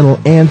up your mental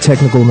and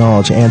technical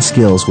knowledge and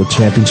skills with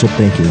Championship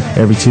Thinking,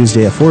 every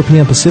Tuesday at 4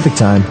 p.m. Pacific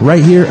Time,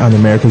 right here on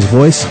America's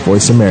Voice,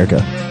 Voice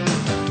America.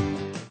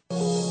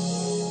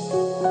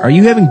 Are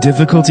you having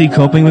difficulty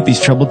coping with these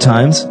troubled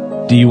times?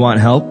 Do you want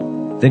help?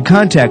 Then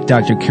contact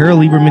Dr. Carol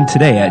Lieberman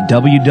today at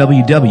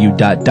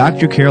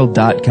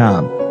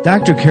www.drcarol.com.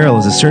 Dr. Carol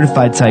is a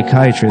certified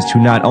psychiatrist who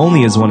not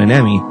only has won an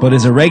Emmy, but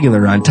is a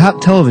regular on top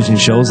television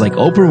shows like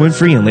Oprah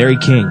Winfrey and Larry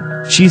King.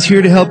 She's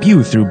here to help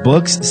you through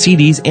books,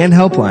 CDs, and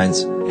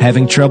helplines.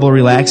 Having trouble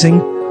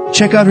relaxing?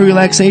 Check out her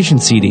relaxation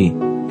CD.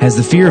 Has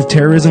the fear of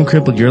terrorism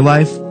crippled your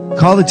life?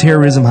 Call the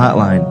terrorism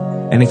hotline.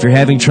 And if you're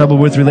having trouble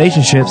with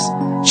relationships,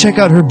 check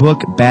out her book,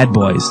 Bad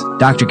Boys.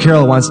 Dr.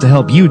 Carol wants to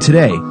help you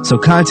today, so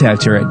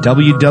contact her at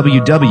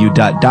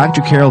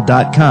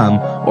www.drcarol.com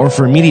or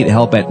for immediate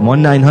help at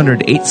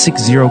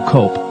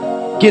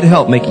 1-900-860-COPE. Get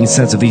help making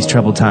sense of these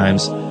troubled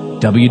times.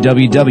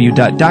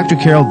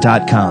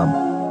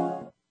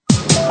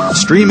 www.drcarol.com.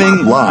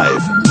 Streaming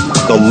live.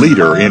 The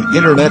leader in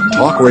Internet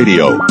talk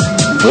radio.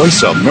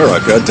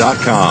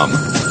 VoiceAmerica.com.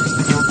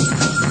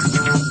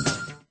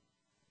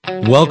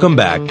 Welcome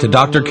back to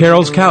Dr.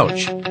 Carol's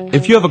Couch.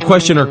 If you have a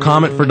question or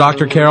comment for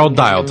Dr. Carol,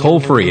 dial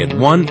toll-free at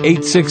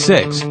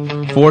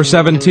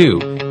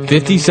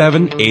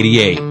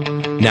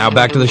 1-866-472-5788. Now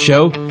back to the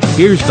show.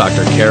 Here's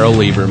Dr. Carol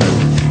Lieberman.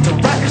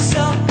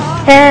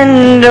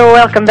 And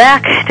welcome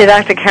back to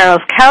Dr.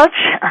 Carol's Couch.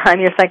 I'm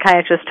your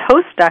psychiatrist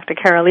host, Dr.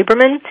 Carol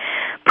Lieberman,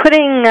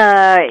 putting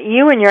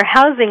you and your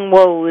housing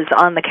woes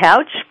on the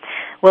couch.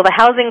 Will the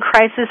housing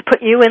crisis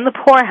put you in the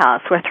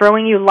poorhouse? We're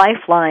throwing you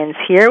lifelines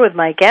here with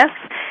my guests.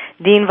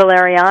 Dean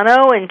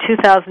Valeriano in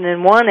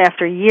 2001,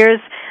 after years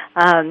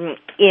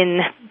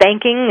in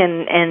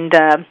banking and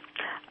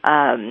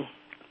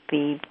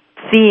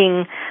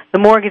seeing the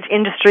mortgage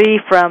industry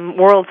from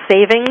World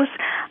Savings.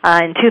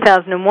 In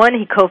 2001,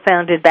 he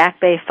co-founded Back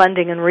Bay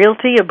Funding and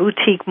Realty, a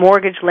boutique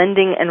mortgage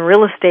lending and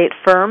real estate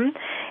firm.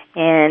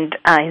 And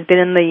he's been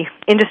in the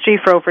industry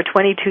for over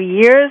 22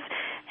 years,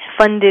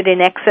 funded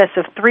in excess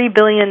of $3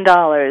 billion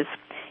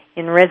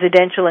in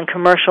residential and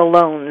commercial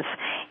loans.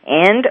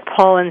 And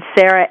Paul and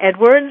Sarah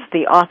Edwards,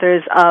 the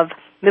authors of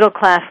Middle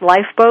Class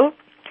Lifeboat,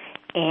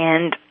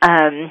 and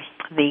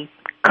the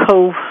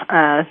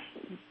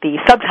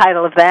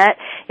subtitle of that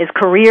is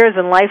Careers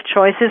and Life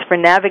Choices for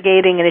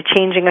Navigating in a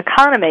Changing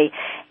Economy.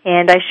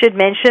 And I should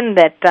mention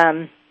that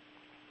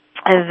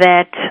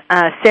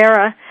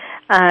Sarah,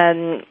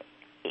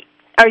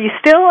 are you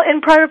still in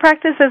private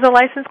practice as a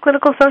licensed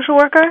clinical social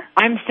worker?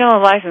 I'm still a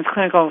licensed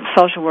clinical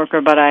social worker,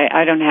 but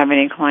I don't have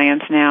any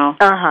clients now.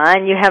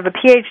 And you have a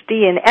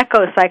PhD in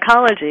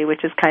eco-psychology,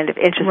 which is kind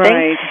of interesting.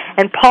 Right.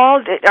 And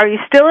Paul, are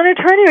you still an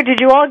attorney, or did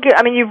you all get,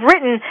 you've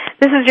written,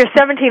 this is your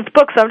 17th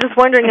book, so I'm just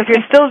wondering if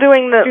you're still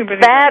doing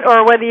that,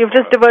 or whether you've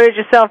just devoted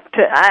yourself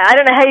to, I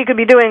don't know how you could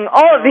be doing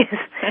all of these.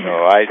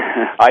 No,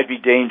 I'd be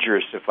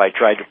dangerous if I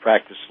tried to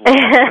practice law.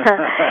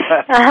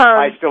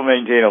 I still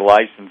maintain a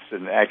license,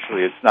 and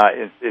actually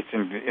it's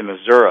in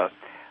Missouri,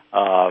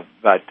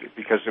 but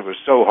because it was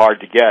so hard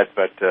to get.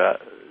 But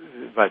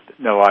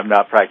no, I'm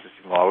not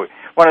practicing law.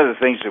 One of the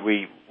things that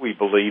we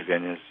believe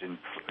in is in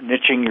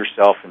niching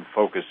yourself and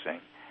focusing,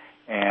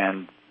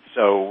 and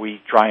so we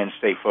try and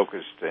stay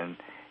focused. And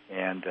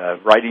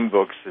writing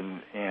books is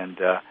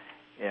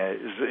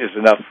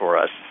enough for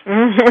us.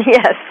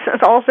 Yes,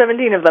 all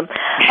 17 of them,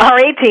 or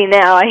 18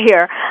 now, I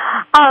hear.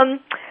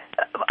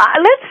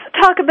 Let's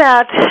talk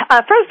about,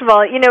 first of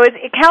all,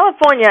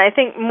 California, I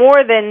think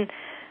more than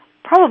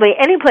probably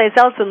any place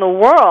else in the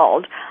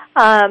world.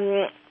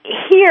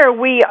 Here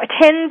we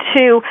tend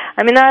to,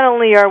 not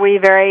only are we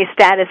very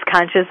status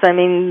conscious,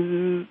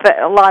 but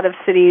a lot of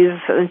cities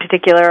in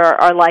particular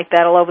are like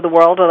that all over the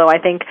world, although I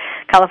think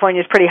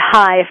California is pretty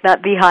high, if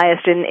not the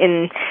highest,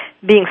 in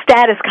being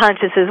status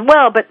conscious as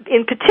well. But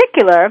in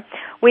particular,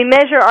 we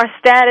measure our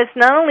status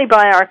not only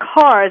by our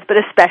cars, but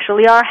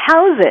especially our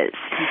houses.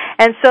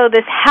 And so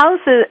this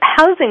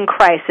housing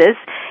crisis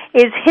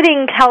is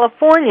hitting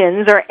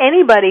Californians or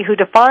anybody who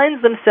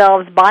defines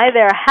themselves by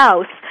their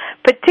house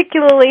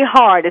particularly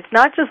hard. It's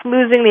not just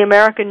losing the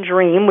American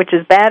dream, which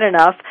is bad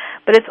enough,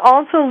 but it's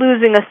also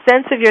losing a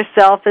sense of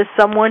yourself as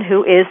someone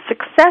who is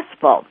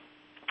successful.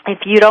 If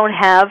you don't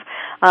have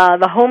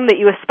the home that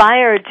you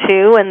aspired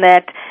to, and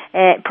that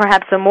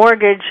perhaps a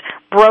mortgage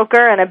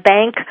broker and a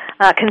bank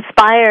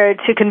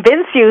conspired to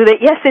convince you that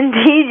yes,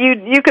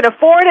 indeed, you can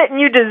afford it and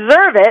you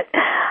deserve it.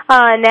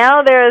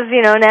 Now there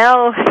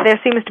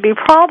seems to be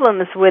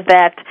problems with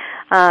that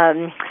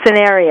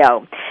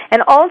scenario.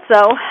 And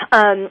also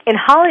in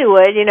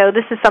Hollywood,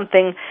 this is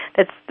something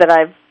that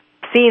I've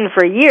seen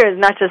for years,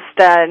 not just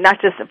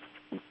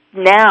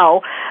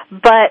now,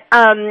 but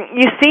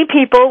you see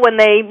people when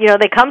they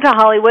come to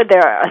Hollywood,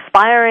 they're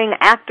aspiring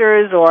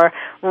actors or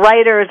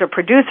writers or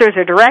producers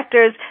or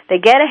directors. They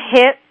get a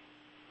hit,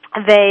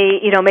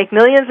 they make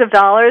millions of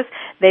dollars,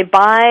 they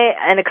buy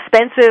an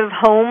expensive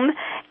home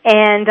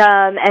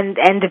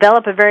and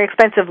develop a very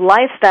expensive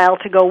lifestyle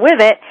to go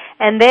with it,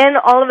 and then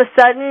all of a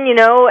sudden,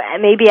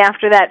 maybe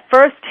after that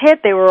first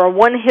hit they were a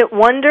one-hit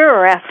wonder,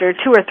 or after 2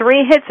 or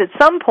 3 hits at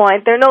some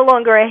point they're no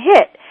longer a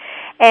hit.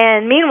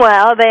 And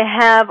meanwhile, they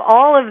have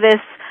all of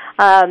this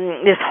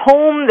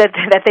home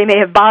that they may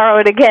have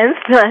borrowed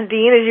against,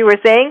 Dean, as you were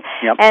saying,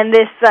 yep. And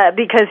this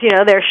because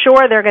they're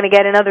sure they're going to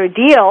get another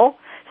deal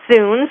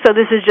soon, so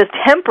this is just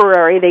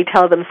temporary, they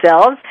tell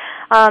themselves,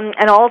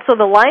 and also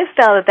the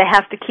lifestyle that they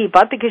have to keep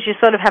up, because you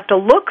sort of have to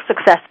look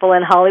successful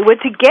in Hollywood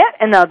to get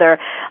another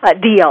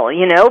deal.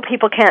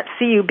 People can't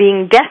see you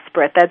being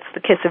desperate. That's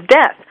the kiss of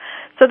death.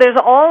 So there's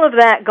all of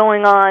that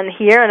going on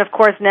here, and of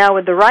course now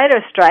with the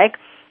writer's strike,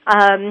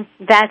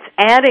 that's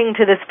adding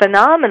to this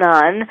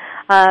phenomenon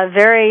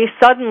very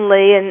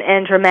suddenly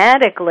and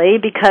dramatically,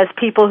 because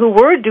people who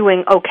were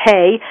doing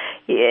okay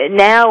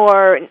now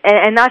are,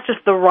 and not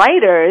just the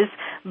writers,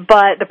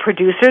 but the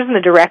producers and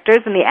the directors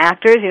and the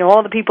actors,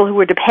 all the people who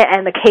were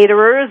and the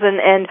caterers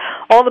and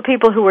all the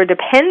people who were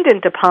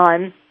dependent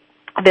upon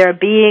there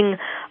being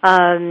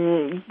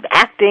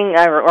acting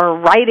or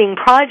writing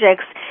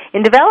projects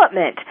in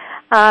development.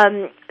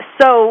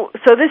 So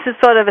this is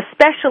sort of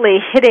especially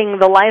hitting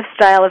the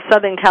lifestyle of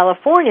Southern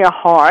California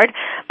hard,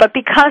 but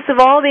because of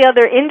all the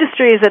other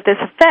industries that this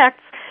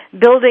affects,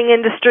 building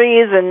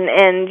industries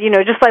and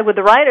just like with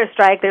the writer's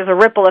strike, there's a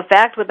ripple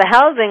effect. With the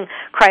housing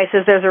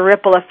crisis, there's a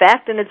ripple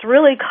effect, and it's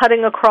really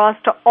cutting across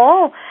to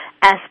all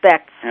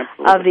aspects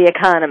Absolutely. of the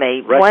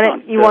economy.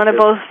 You want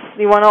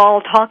to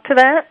all talk to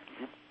that?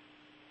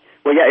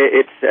 Well, yeah,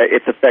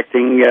 it's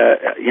affecting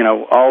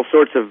all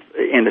sorts of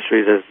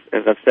industries.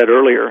 As I've said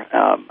earlier,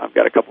 I've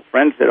got a couple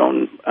friends that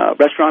own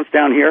restaurants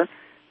down here.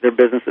 Their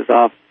business is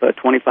off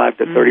 25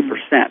 to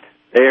 30%.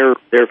 They're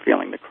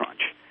feeling the crunch.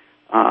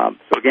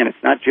 So again,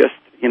 it's not just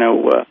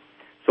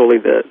solely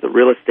the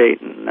real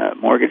estate and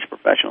mortgage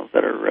professionals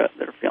that are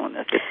feeling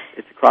this.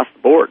 It's across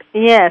the board.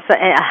 Yes,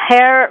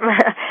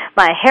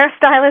 my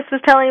hairstylist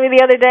was telling me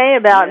the other day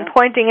about and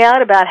pointing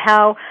out about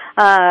how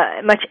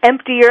much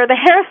emptier the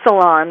hair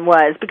salon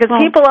was, because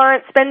people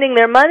aren't spending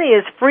their money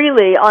as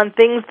freely on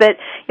things that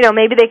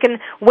maybe they can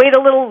wait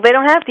a little. They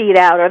don't have to eat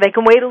out, or they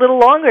can wait a little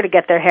longer to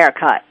get their hair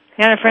cut.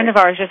 Yeah, a friend of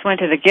ours just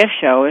went to the gift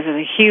show. This is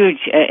a huge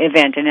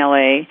event in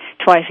L.A.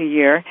 twice a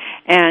year,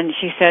 and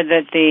she said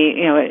that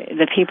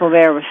the people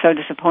there were so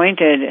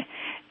disappointed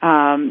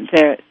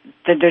that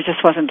there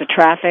just wasn't the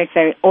traffic.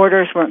 The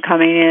orders weren't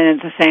coming in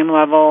at the same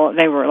level.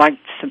 They were like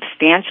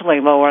substantially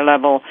lower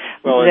level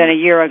than a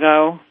year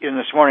ago. In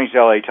this morning's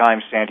L.A.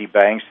 Times, Sandy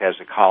Banks has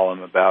a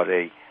column about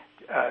a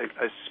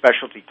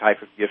specialty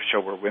type of gift show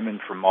where women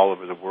from all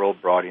over the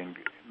world brought in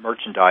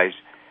merchandise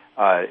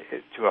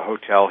to a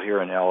hotel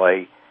here in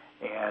L.A.,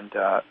 and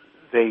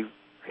they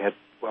had,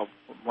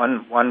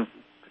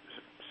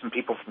 some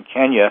people from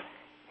Kenya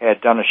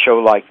had done a show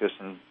like this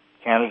in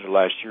Canada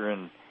last year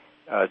and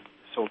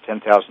sold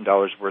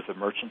 $10,000 worth of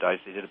merchandise.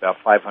 They did about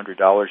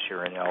 $500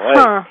 here in L.A.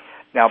 Huh.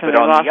 Now, but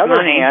on the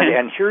other hand,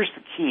 and here's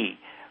the key,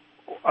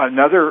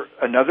 another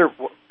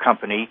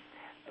company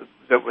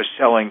that was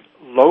selling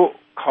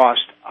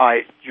low-cost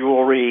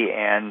jewelry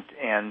and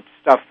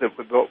stuff that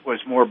was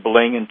more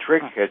bling and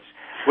trinkets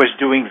was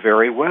doing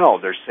very well.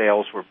 Their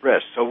sales were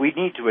brisk. So we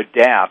need to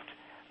adapt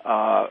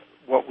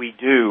what we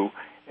do,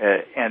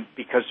 and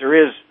because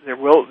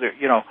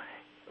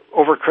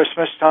over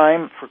Christmas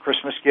time for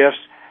Christmas gifts,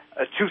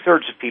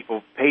 2/3 of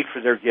people paid for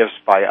their gifts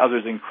by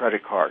other than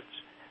credit cards,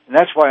 and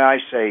that's why I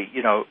say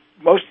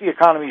most of the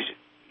economy's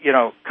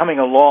coming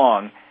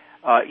along,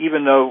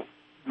 even though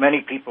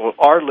many people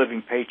are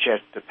living paycheck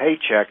to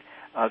paycheck.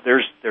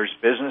 There's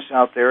business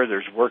out there,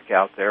 there's work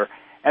out there.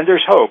 And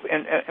there's hope.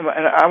 And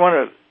I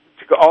want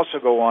to also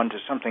go on to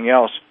something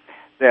else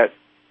that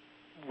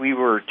we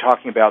were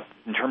talking about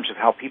in terms of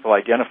how people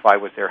identify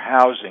with their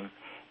housing.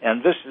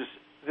 And this is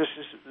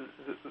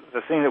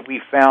the thing that we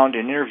found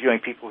in interviewing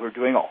people who are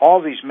doing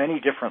all these many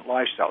different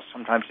lifestyles.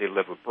 Sometimes they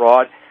live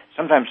abroad.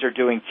 Sometimes they're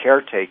doing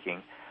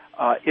caretaking.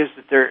 Is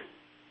that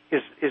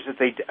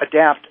they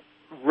adapt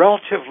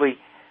relatively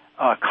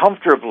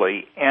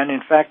comfortably, and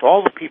in fact,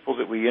 all the people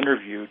that we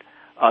interviewed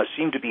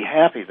seem to be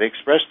happy. They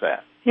expressed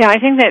that. Yeah, I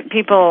think that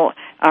people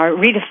are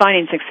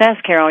redefining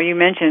success, Carol. You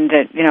mentioned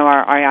that,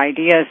 our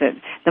idea is that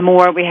the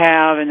more we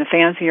have and the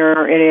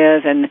fancier it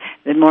is and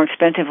the more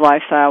expensive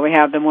lifestyle we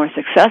have, the more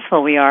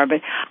successful we are.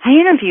 But I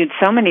interviewed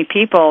so many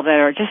people that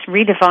are just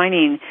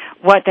redefining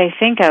what they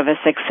think of as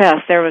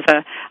success. There was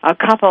a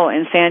couple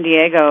in San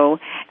Diego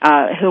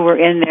who were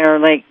in their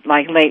late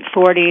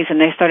 40s, and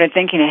they started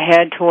thinking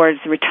ahead towards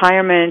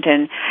retirement,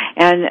 and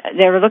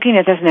they were looking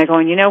at this and they're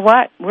going, you know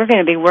what? We're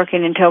going to be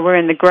working until we're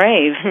in the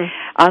grave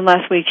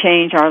unless we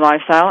change our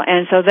lifestyle.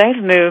 And so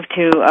they've moved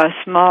to a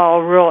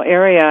small rural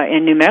area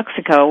in New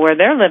Mexico where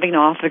they're living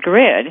off the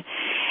grid.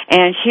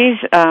 And she's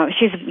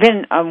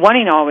been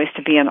wanting always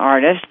to be an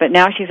artist, but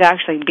now she's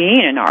actually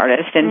being an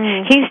artist.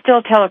 And he's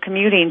still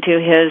telecommuting to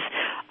his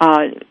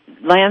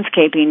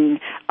landscaping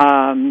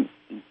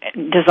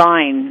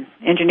design,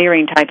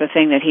 engineering type of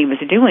thing that he was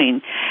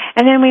doing.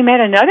 And then we met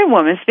another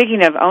woman,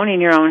 speaking of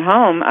owning your own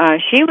home,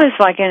 she was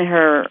like in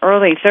her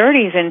early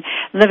 30s and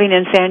living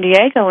in San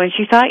Diego, and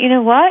she thought, you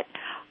know what?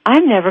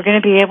 I'm never going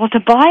to be able to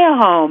buy a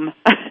home.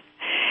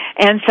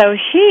 And so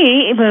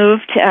she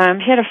moved, she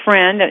had a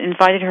friend that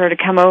invited her to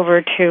come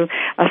over to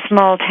a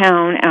small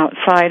town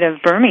outside of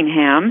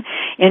Birmingham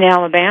in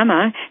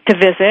Alabama to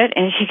visit,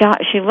 and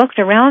she looked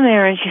around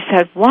there and she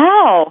said,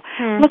 wow,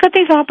 look at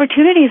these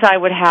opportunities I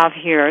would have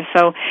here.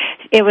 So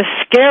it was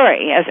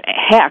scary as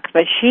heck,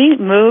 but she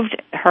moved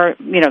her,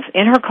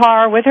 in her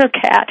car with her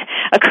cat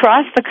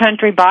across the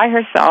country by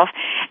herself,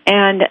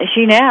 and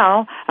she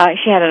now,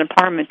 she had an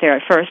apartment there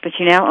at first, but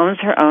she now owns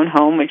her own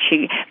home, which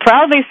she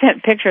proudly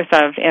sent pictures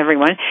of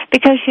everyone,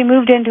 because she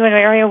moved into an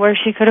area where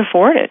she could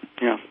afford it.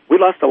 Yeah, we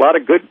lost a lot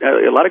of good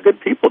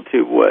people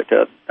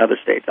to other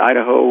states,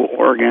 Idaho,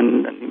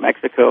 Oregon, and New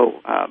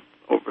Mexico,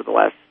 over the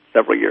last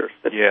several years.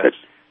 That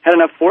had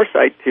enough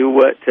foresight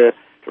to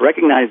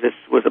recognize this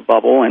was a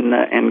bubble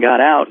and got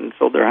out and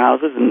sold their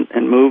houses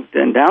and moved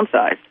and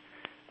downsized.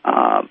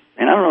 And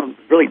I don't know,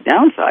 really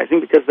downsizing,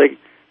 because they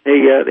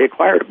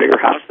acquired a bigger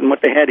house than what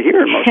they had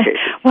here in most cases.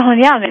 Well,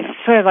 yeah, they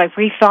sort of like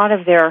rethought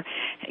of their,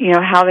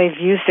 how they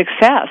view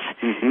success.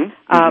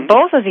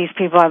 Both of these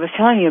people I was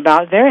telling you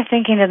about, they're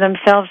thinking of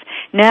themselves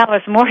now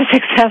as more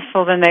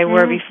successful than they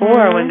were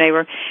before, when they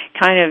were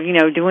kind of,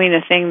 doing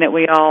the thing that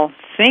we all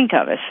think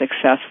of as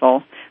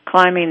successful,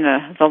 climbing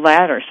the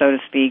ladder, so to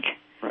speak.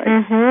 Right.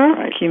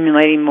 Right.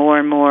 Accumulating more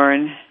and more.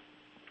 And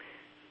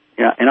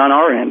on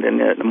our end, in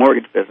the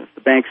mortgage business,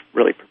 the banks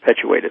really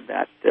perpetuated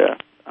that,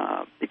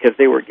 because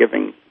they were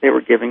giving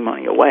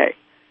money away.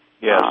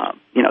 Yes.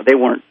 They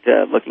weren't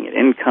looking at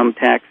income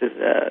taxes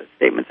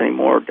statements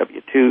anymore,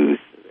 W-2s,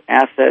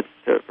 assets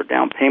for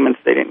down payments.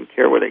 They didn't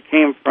care where they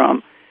came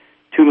from.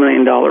 $2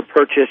 million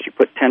purchase, you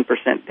put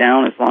 10%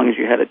 down. As long as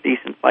you had a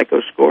decent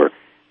FICO score,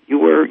 you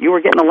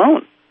were getting a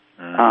loan.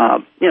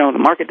 The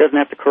market doesn't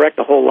have to correct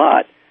a whole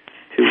lot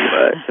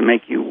to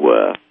make you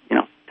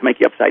to make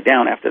you upside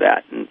down after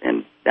that,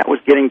 and that was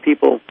getting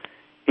people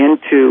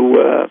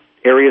into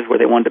areas where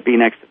they wanted to be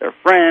next to their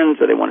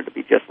friends, or they wanted to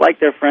be just like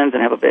their friends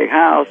and have a big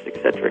house,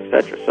 et cetera, et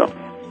cetera. So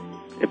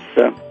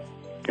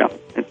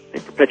they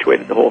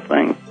perpetuated the whole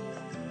thing.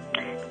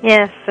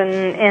 Yes,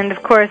 and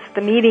of course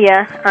the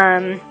media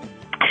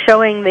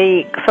showing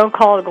the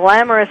so-called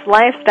glamorous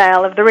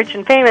lifestyle of the rich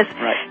and famous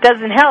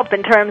doesn't help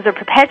in terms of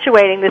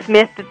perpetuating this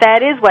myth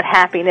that is what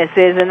happiness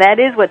is and that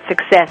is what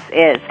success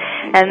is.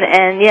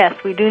 And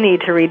yes, we do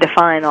need to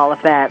redefine all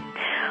of that.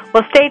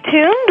 Well, stay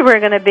tuned. We're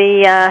going to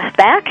be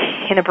back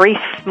in a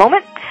brief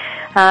moment,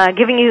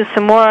 giving you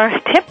some more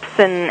tips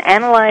and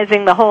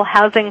analyzing the whole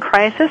housing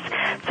crisis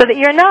so that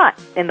you're not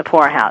in the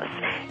poorhouse.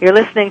 You're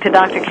listening to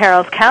Dr.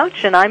 Carol's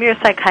Couch, and I'm your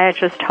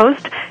psychiatrist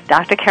host,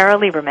 Dr. Carol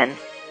Lieberman.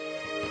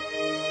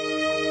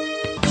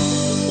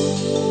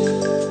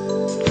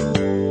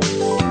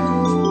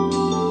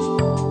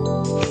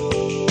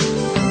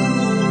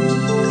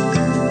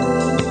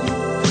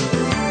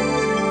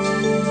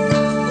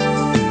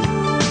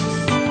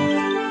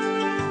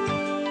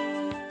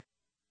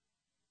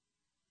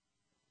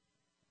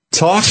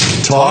 Talk,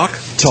 talk,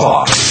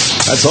 talk.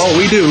 That's all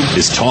we do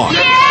is talk.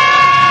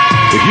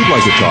 If you'd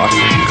like to talk,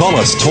 call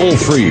us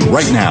toll-free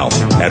right now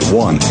at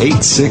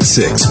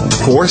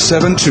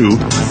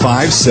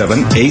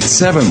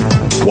 1-866-472-5787.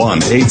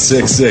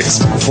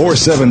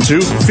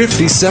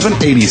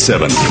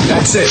 1-866-472-5787.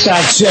 That's it.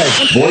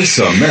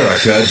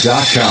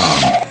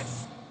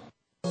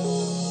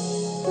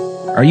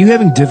 VoiceAmerica.com. Are you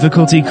having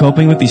difficulty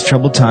coping with these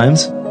troubled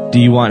times? Do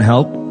you want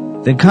help?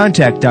 Then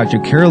contact Dr.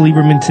 Carol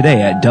Lieberman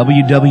today at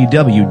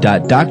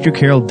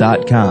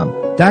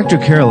www.drcarol.com. Dr.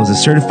 Carol is a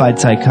certified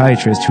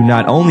psychiatrist who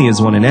not only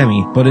has won an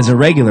Emmy, but is a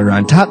regular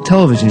on top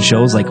television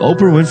shows like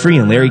Oprah Winfrey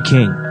and Larry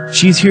King.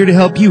 She's here to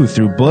help you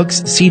through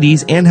books,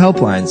 CDs, and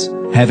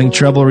helplines. Having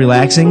trouble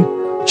relaxing?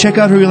 Check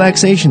out her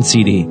relaxation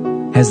CD.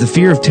 Has the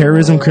fear of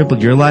terrorism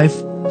crippled your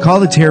life?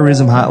 Call the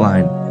Terrorism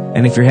Hotline.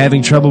 And if you're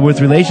having trouble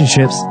with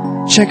relationships,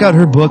 check out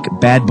her book,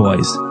 Bad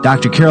Boys.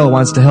 Dr. Carol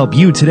wants to help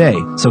you today,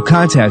 so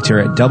contact her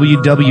at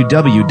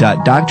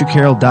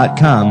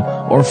www.drcarol.com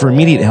or for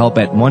immediate help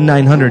at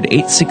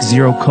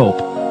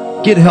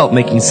 1-900-860-COPE. Get help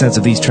making sense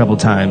of these troubled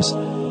times.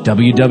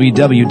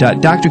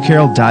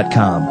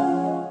 www.drcarol.com.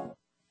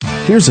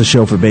 Here's a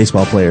show for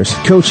baseball players,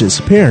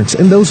 coaches, parents,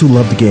 and those who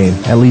love the game.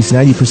 At least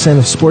 90%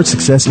 of sports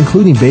success,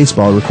 including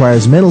baseball,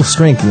 requires mental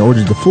strength in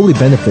order to fully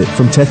benefit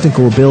from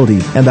technical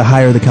ability, and the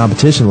higher the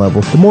competition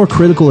level, the more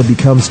critical it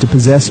becomes to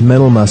possess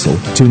mental muscle.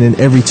 Tune in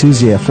every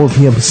Tuesday at 4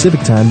 p.m.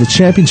 Pacific Time to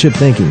Championship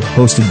Thinking,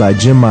 hosted by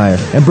Jim Meyer,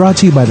 and brought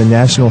to you by the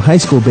National High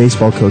School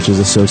Baseball Coaches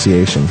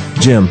Association.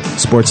 Jim,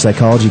 sports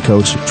psychology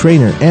coach,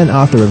 trainer, and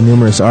author of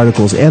numerous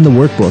articles and the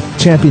workbook,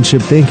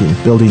 Championship Thinking,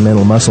 Building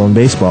Mental Muscle in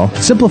Baseball,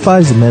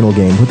 simplifies the mental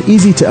game with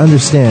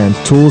easy-to-understand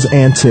tools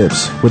and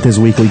tips. With his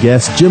weekly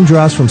guests, Jim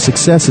draws from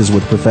successes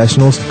with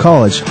professionals,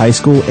 college, high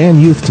school, and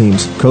youth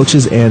teams,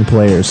 coaches, and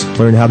players.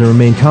 Learn how to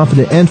remain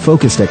confident and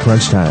focused at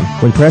crunch time,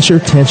 when pressure,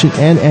 tension,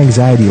 and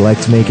anxiety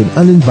like to make an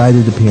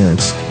uninvited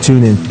appearance.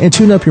 Tune in and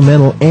tune up your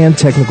mental and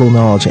technical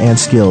knowledge and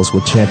skills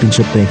with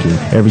Championship Thinking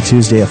every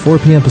Tuesday at 4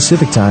 p.m.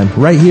 Pacific Time,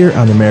 right here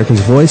on America's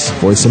Voice,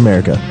 Voice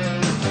America.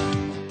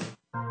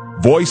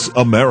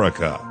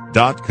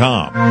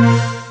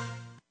 VoiceAmerica.com.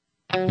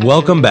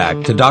 Welcome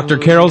back to Dr.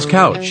 Carol's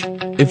Couch.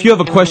 If you have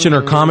a question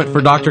or comment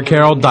for Dr.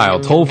 Carol, dial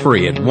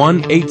toll-free at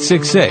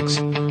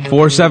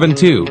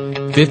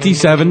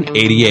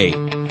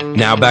 1-866-472-5788.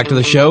 Now back to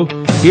the show.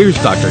 Here's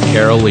Dr.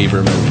 Carol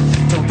Lieberman.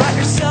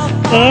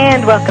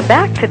 And welcome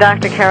back to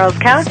Dr. Carol's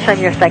Couch. I'm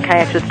your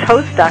psychiatrist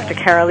host, Dr.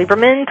 Carol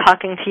Lieberman,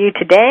 talking to you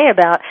today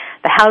about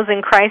the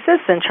housing crisis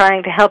and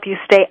trying to help you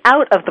stay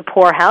out of the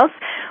poorhouse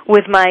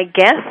with my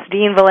guest,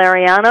 Dean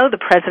Valeriano, the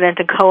president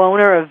and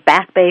co-owner of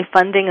Back Bay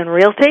Funding and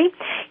Realty.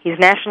 He's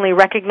nationally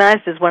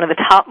recognized as one of the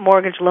top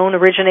mortgage loan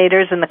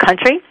originators in the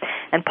country.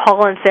 And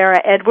Paul and Sarah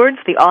Edwards,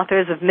 the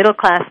authors of Middle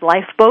Class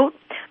Lifeboat,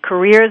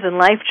 Careers and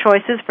Life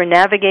Choices for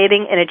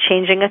Navigating in a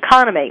Changing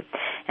Economy.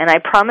 And I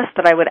promised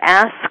that I would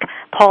ask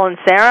Paul and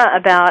Sarah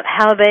about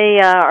how they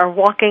are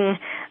walking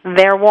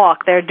their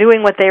walk. They're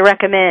doing what they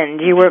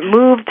recommend. You were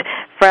moved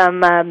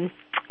from a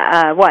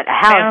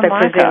house? Santa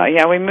Monica.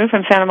 Yeah, we moved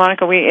from Santa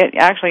Monica.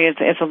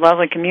 It's a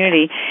lovely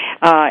community.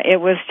 It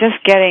was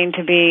just getting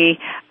to be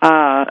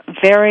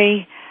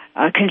very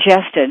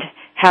congested.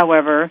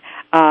 However,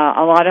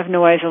 a lot of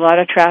noise, a lot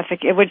of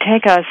traffic. It would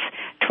take us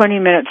 20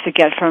 minutes to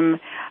get from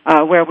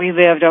where we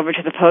lived over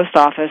to the post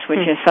office, which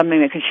is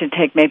something that should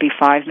take maybe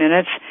 5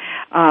 minutes.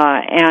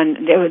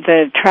 And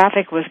the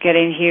traffic was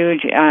getting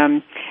huge.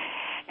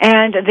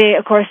 And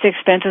of course, the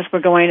expenses were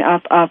going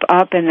up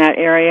in that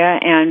area.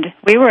 And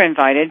we were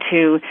invited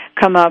to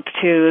come up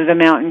to the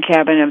mountain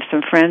cabin of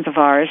some friends of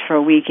ours for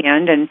a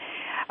weekend. And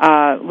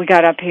we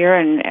got up here,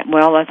 and that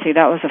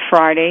was a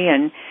Friday.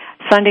 And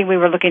Sunday we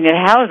were looking at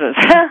houses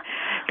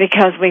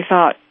because we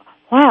thought,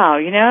 wow,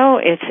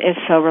 it's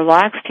so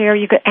relaxed here.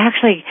 You could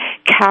actually,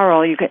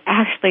 Carol,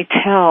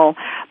 tell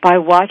by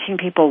watching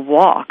people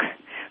walk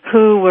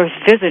who was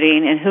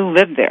visiting and who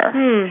lived there.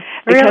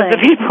 Because really? The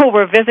people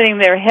were visiting,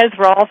 their heads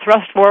were all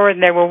thrust forward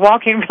and they were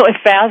walking really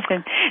fast,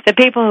 and the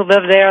people who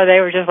lived there,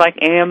 they were just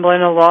like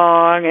ambling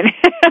along, and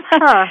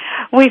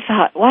we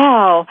thought,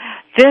 wow,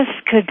 this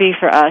could be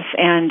for us.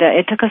 And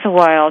it took us a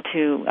while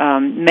to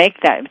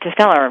to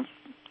sell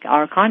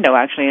our condo,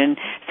 actually, in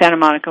Santa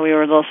Monica. We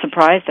were a little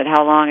surprised at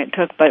how long it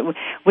took, but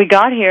we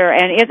got here,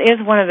 and it is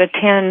one of the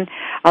 10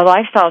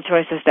 lifestyle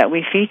choices that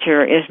we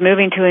feature, is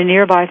moving to a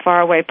nearby,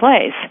 faraway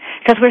place,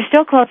 because we're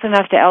still close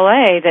enough to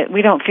L.A. that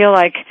we don't feel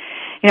like,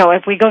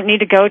 if we don't need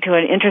to go to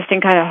an interesting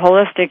kind of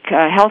holistic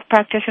health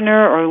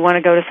practitioner, or we want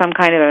to go to some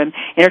kind of an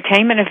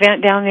entertainment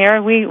event down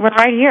there, we're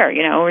right here,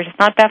 we're just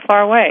not that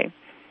far away.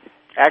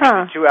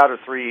 Actually, 2 out of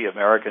 3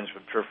 Americans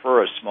would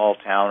prefer a small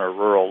town or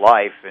rural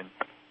life,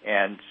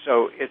 and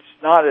so it's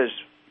not as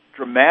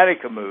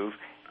dramatic a move,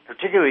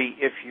 particularly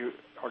if you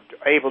are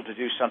able to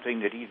do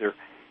something that either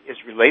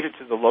is related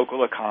to the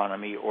local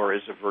economy or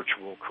is a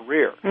virtual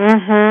career.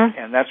 Mm-hmm.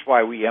 And that's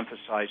why we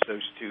emphasize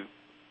those two.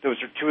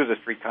 Those are 2 of the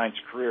 3 kinds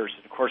of careers.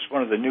 And of course,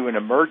 one of the new and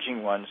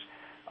emerging ones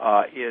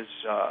is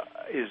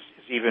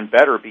even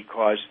better,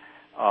 because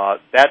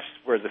that's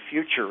where the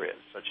future is,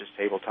 such as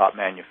tabletop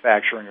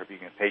manufacturing or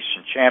being a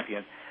patient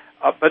champion.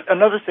 But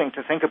another thing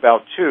to think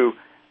about, too,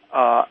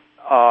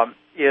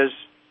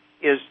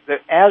 is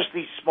that as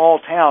these small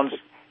towns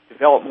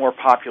develop more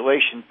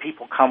population,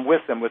 people come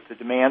with them with the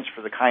demands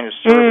for the kind of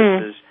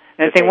services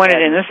that they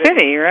wanted in the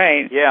city,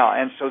 right? Yeah,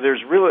 and so there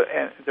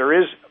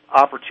is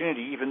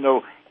opportunity, even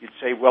though you'd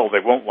say, well, they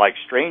won't like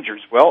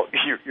strangers. Well,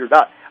 you're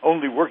not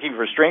only working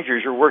for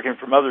strangers; you're working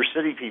from other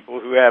city people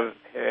who have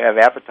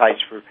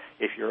appetites for,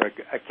 if you're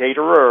a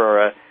caterer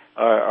or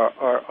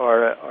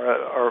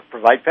or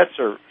provide pet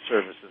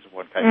services of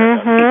one kind or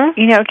Mm-hmm. another.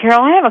 You know,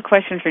 Carol, I have a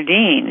question for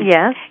Dean.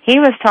 Yes. He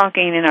was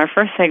talking in our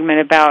first segment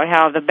about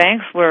how the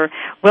banks were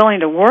willing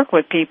to work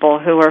with people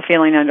who are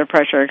feeling under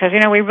pressure because,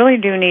 we really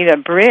do need a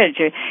bridge.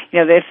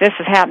 If this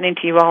is happening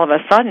to you all of a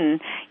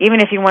sudden,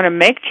 even if you want to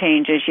make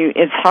changes,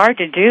 it's hard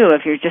to do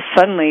if you're just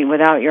suddenly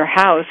without your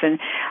house. And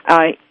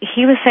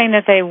he was saying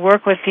that they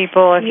work with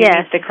people if you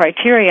meet the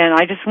criteria, and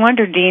I just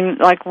wonder, Dean,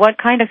 what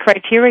kind of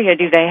criteria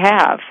do they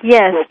have?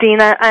 Yes, Dean,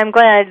 I'm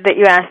glad that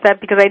you asked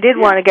that because I did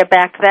want to get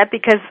back to that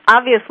because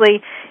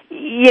obviously,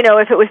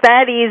 if it was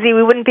that easy,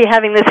 we wouldn't be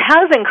having this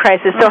housing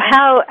crisis. So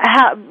how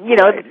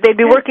they'd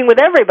be working with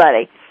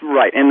everybody.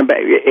 Right,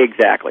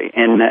 exactly,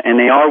 and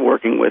they are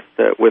working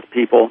with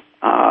people.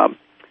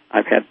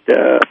 I've had,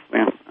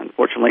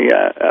 unfortunately,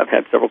 I've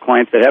had several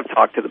clients that have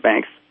talked to the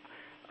banks,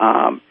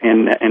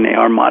 and they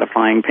are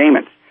modifying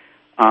payments.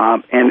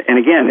 And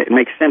again, it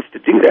makes sense to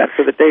do that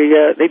so that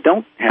they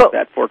don't have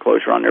that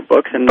foreclosure on their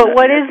books. But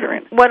what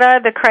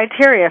are the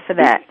criteria for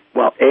that?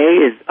 Well,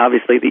 A is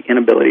obviously the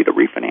inability to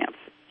refinance.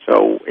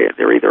 So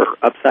they're either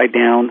upside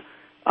down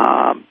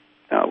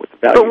with the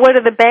value. But what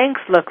do the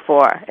banks look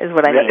for? Is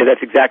what I mean.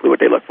 That's exactly what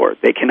they look for.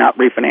 They cannot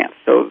refinance.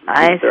 So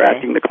they're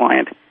asking the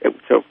client.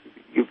 So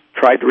you've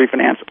tried to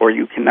refinance, or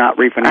you cannot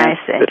refinance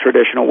the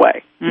traditional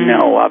way. Mm-hmm.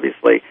 No,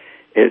 obviously,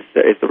 is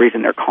the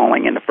reason they're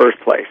calling in the first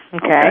place.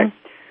 Okay.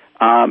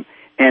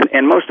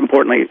 And most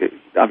importantly,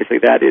 obviously,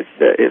 that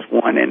is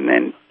one, and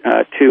then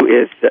two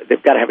is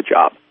they've got to have a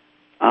job.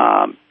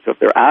 So if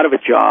they're out of a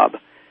job,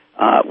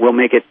 we'll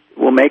make it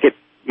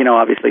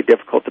obviously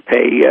difficult to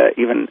pay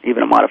even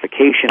a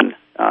modification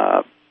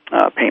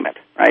payment,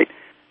 right?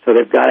 So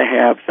they've got to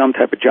have some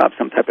type of job,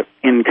 some type of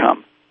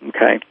income.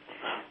 Okay.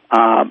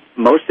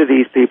 Most of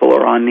these people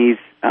are on these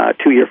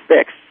 2-year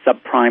fixed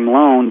subprime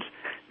loans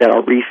that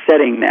are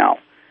resetting now.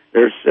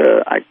 There's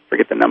I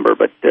forget the number,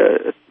 but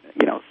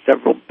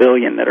several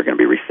billion that are going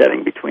to be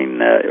resetting within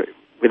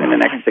the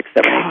next 6,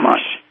 7, 8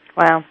 months.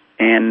 Wow.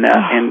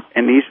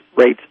 And these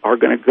rates are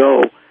going to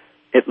go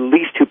at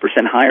least 2%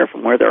 higher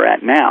from where they're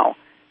at now,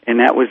 and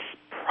that was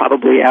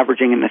probably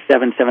averaging in the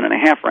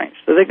 7.5 range.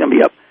 So they're going to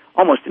be up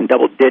almost in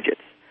double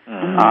digits.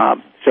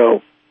 Mm-hmm.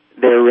 So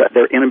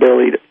their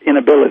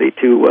inability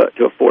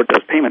to afford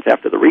those payments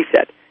after the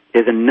reset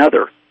is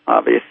another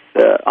obvious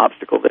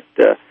obstacle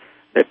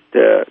that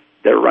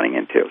they're running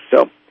into.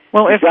 So.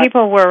 Well, if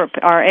people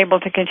are able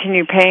to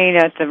continue paying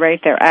at the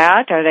rate they're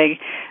at, are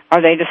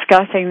they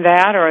discussing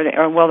that,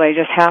 or will they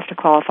just have to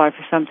qualify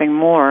for something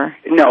more?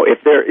 No,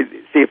 if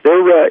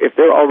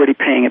they're already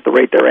paying at the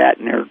rate they're at,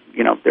 and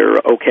they're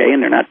okay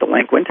and they're not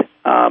delinquent,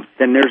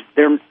 then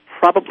they're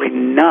probably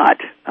not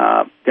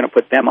going to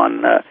put them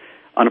on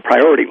a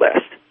priority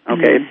list.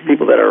 Okay, Mm-hmm. It's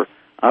people that are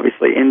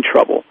obviously in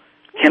trouble,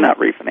 cannot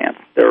refinance.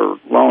 Their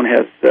loan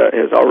has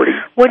already.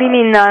 What do you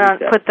mean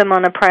put them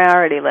on a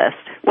priority list?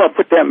 Well,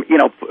 put them,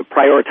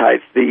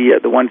 prioritize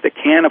the ones that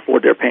can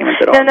afford their payment.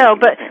 No,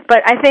 but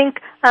I think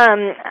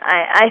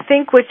I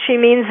think what she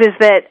means is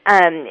that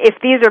if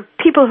these are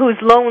people whose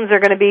loans are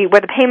going to be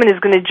where the payment is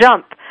going to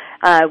jump,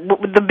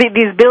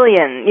 these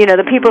billion,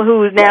 the people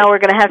who now are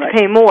going to have to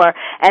pay more,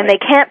 and they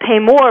can't pay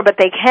more, but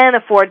they can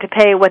afford to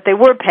pay what they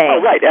were paying.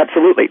 Oh, right,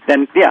 absolutely.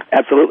 Then,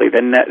 absolutely.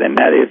 Then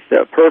that is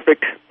a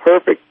perfect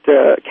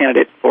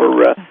candidate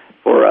for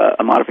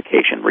a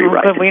modification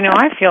rewrite. But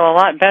I feel a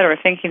lot better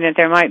thinking that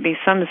there might be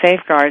some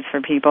safeguards for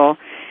people.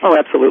 Oh,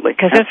 absolutely.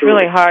 Because it's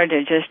really hard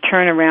to just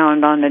turn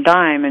around on the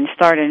dime and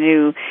start a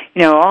new,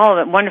 all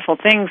the wonderful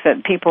things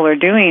that people are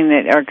doing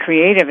that are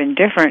creative and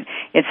different.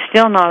 It's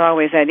still not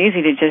always that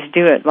easy to just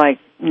do it like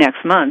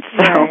next month.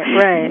 So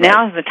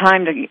now's the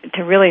time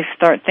to really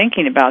start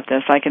thinking about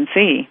this, I can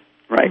see.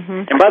 Right.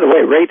 Mm-hmm. And by the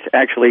way, rates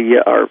actually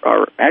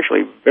are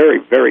actually very,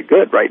 very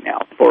good right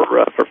now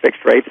for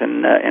fixed rates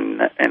and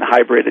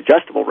hybrid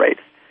adjustable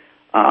rates.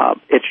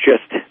 It's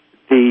just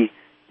the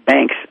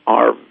banks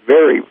are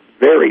very,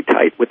 very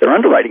tight with their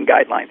underwriting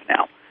guidelines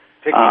now.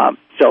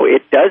 So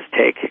it does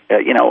take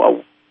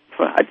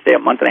I'd say a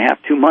month and a half,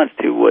 2 months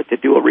to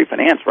do a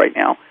refinance right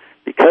now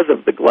because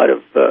of the glut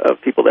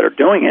of people that are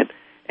doing it,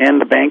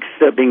 and the banks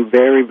being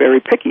very,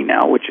 very picky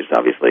now, which is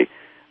obviously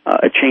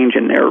a change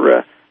in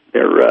their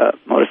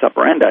modus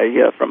operandi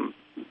from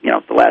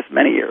the last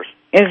many years.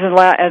 Is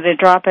the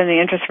drop in the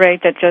interest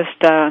rate that just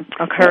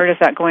occurred, is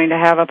that going to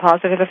have a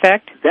positive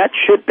effect? That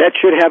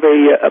should have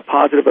a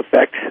positive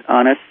effect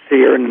on us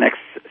here in the next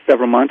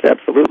several months.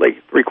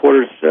 Absolutely,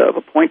 0.75 of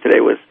a point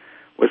today was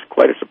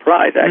quite a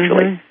surprise,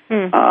 actually.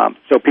 Mm-hmm.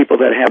 So people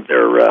that have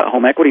their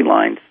home equity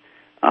lines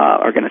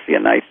are going to see a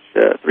nice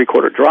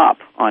 0.75 drop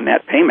on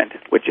that payment,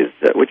 which is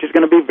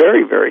going to be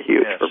very, very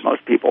huge for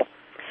most people.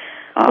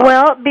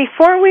 Well,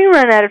 before we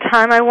run out of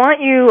time, I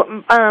want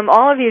you,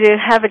 all of you, to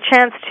have a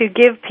chance to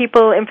give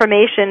people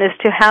information as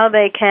to how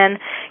they can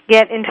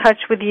get in touch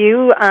with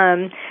you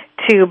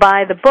to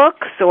buy the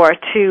books or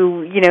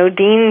to,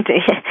 Dean.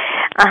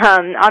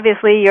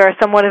 Obviously, you're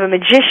somewhat of a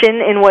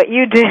magician in what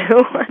you do,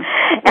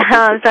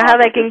 so how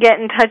they can get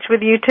in touch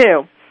with you,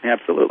 too.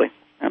 Absolutely.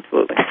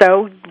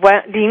 So,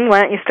 Dean,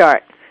 why don't you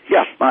start?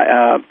 Yeah,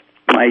 my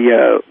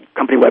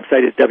company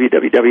website is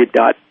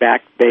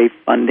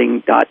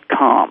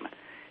www.backbayfunding.com,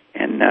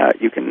 and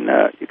you can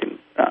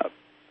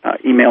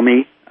email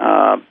me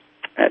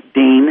at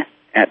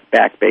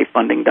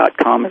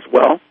dean@backbayfunding.com as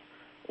well,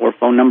 or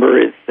phone number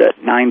is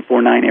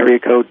 949 area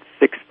code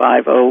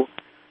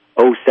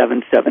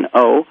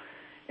 650-0770,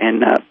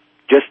 and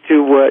just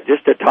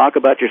to talk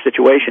about your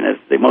situation is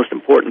the most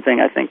important thing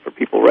I think for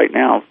people right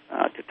now,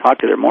 to talk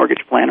to their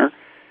mortgage planner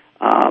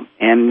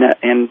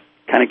and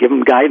kind of give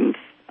them guidance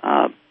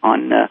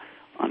on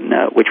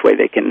which way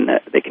they can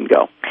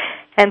go.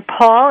 And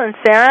Paul and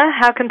Sarah,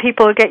 how can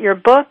people get your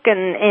book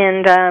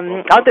and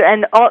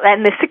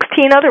the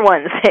 16 other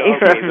ones?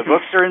 Okay, the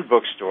books are in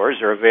bookstores.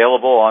 They're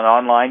available on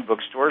online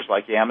bookstores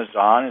like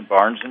Amazon and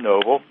Barnes &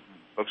 Noble,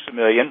 Books A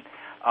Million.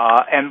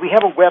 And we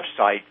have a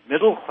website,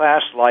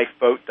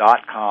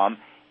 middleclasslifeboat.com,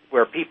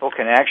 where people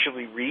can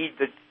actually read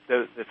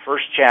the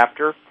first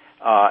chapter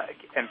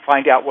and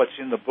find out what's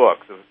in the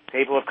book. The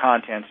table of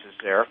contents is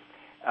there.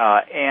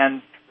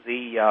 And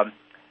the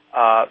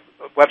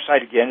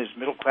website, again, is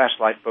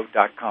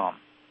middleclasslifeboat.com.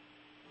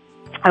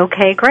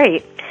 Okay,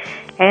 great.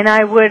 And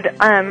I would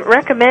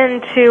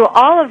recommend to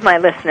all of my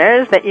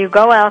listeners that you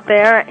go out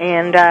there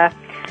and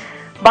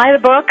buy the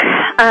book,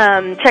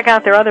 check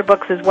out their other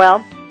books as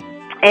well.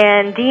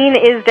 And Dean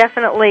is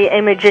definitely a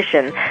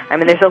magician. I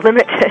mean, there's a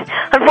limit.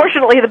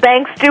 Unfortunately, the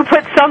banks do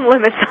put some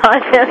limits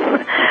on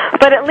him.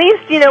 But at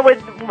least, he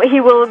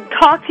will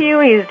talk to you.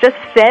 He's just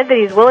said that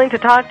he's willing to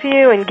talk to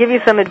you and give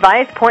you some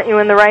advice, point you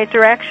in the right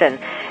direction,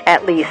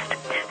 at least.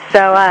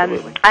 So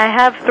I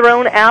have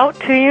thrown out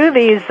to you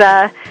these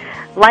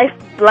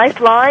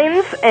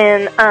lifelines,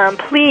 and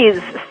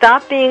please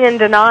stop being in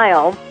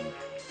denial.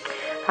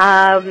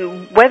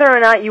 Whether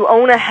or not you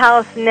own a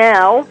house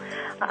now,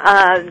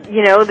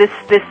 this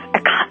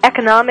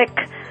economic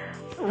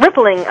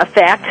rippling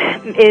effect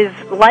is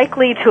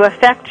likely to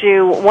affect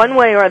you one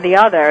way or the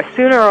other,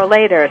 sooner or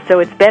later, so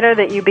it's better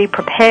that you be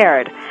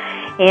prepared.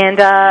 And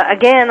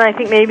again, I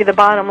think maybe the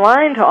bottom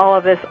line to all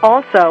of this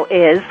also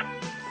is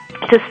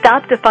to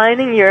stop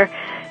defining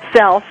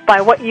yourself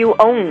by what you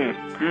own.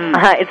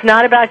 It's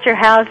not about your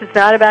house, it's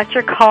not about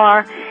your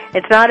car,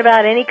 it's not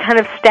about any kind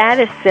of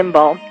status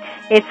symbol.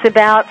 It's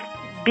about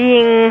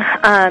being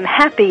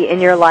happy in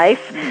your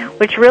life,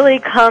 which really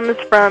comes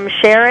from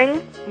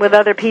sharing with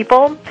other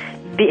people,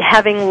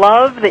 having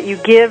love that you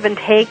give and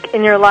take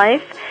in your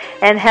life,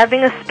 and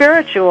having a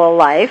spiritual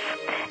life,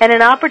 and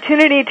an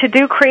opportunity to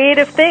do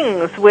creative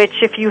things,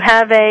 which if you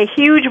have a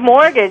huge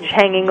mortgage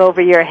hanging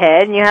over your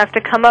head and you have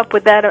to come up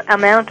with that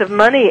amount of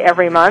money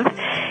every month,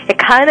 it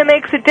kind of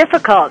makes it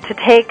difficult to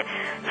take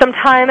some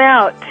time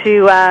out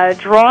to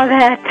draw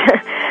that,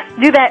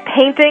 do that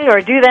painting or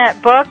do that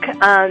book,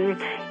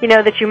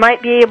 that you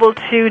might be able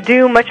to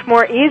do much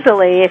more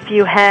easily if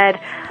you had,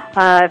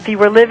 if you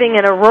were living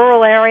in a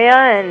rural area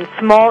and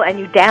small, and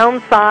you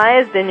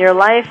downsized and your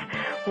life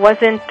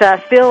wasn't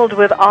filled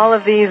with all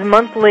of these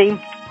monthly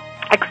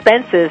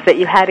expenses that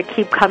you had to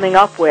keep coming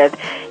up with.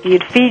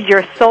 You'd feed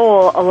your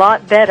soul a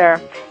lot better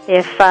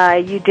if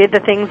you did the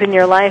things in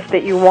your life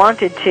that you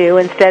wanted to,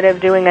 instead of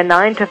doing a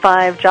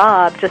 9-to-5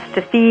 job just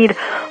to feed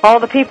all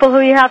the people who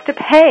you have to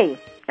pay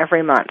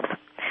every month.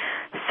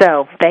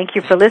 So, thank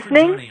you for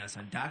listening. Joining us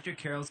on Dr.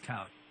 Carol's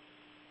Couch.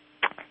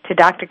 To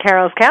Dr.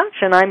 Carol's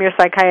Couch, and I'm your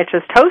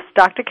psychiatrist host,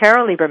 Dr.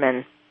 Carol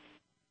Lieberman.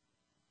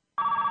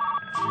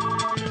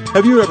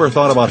 Have you ever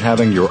thought about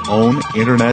having your own internet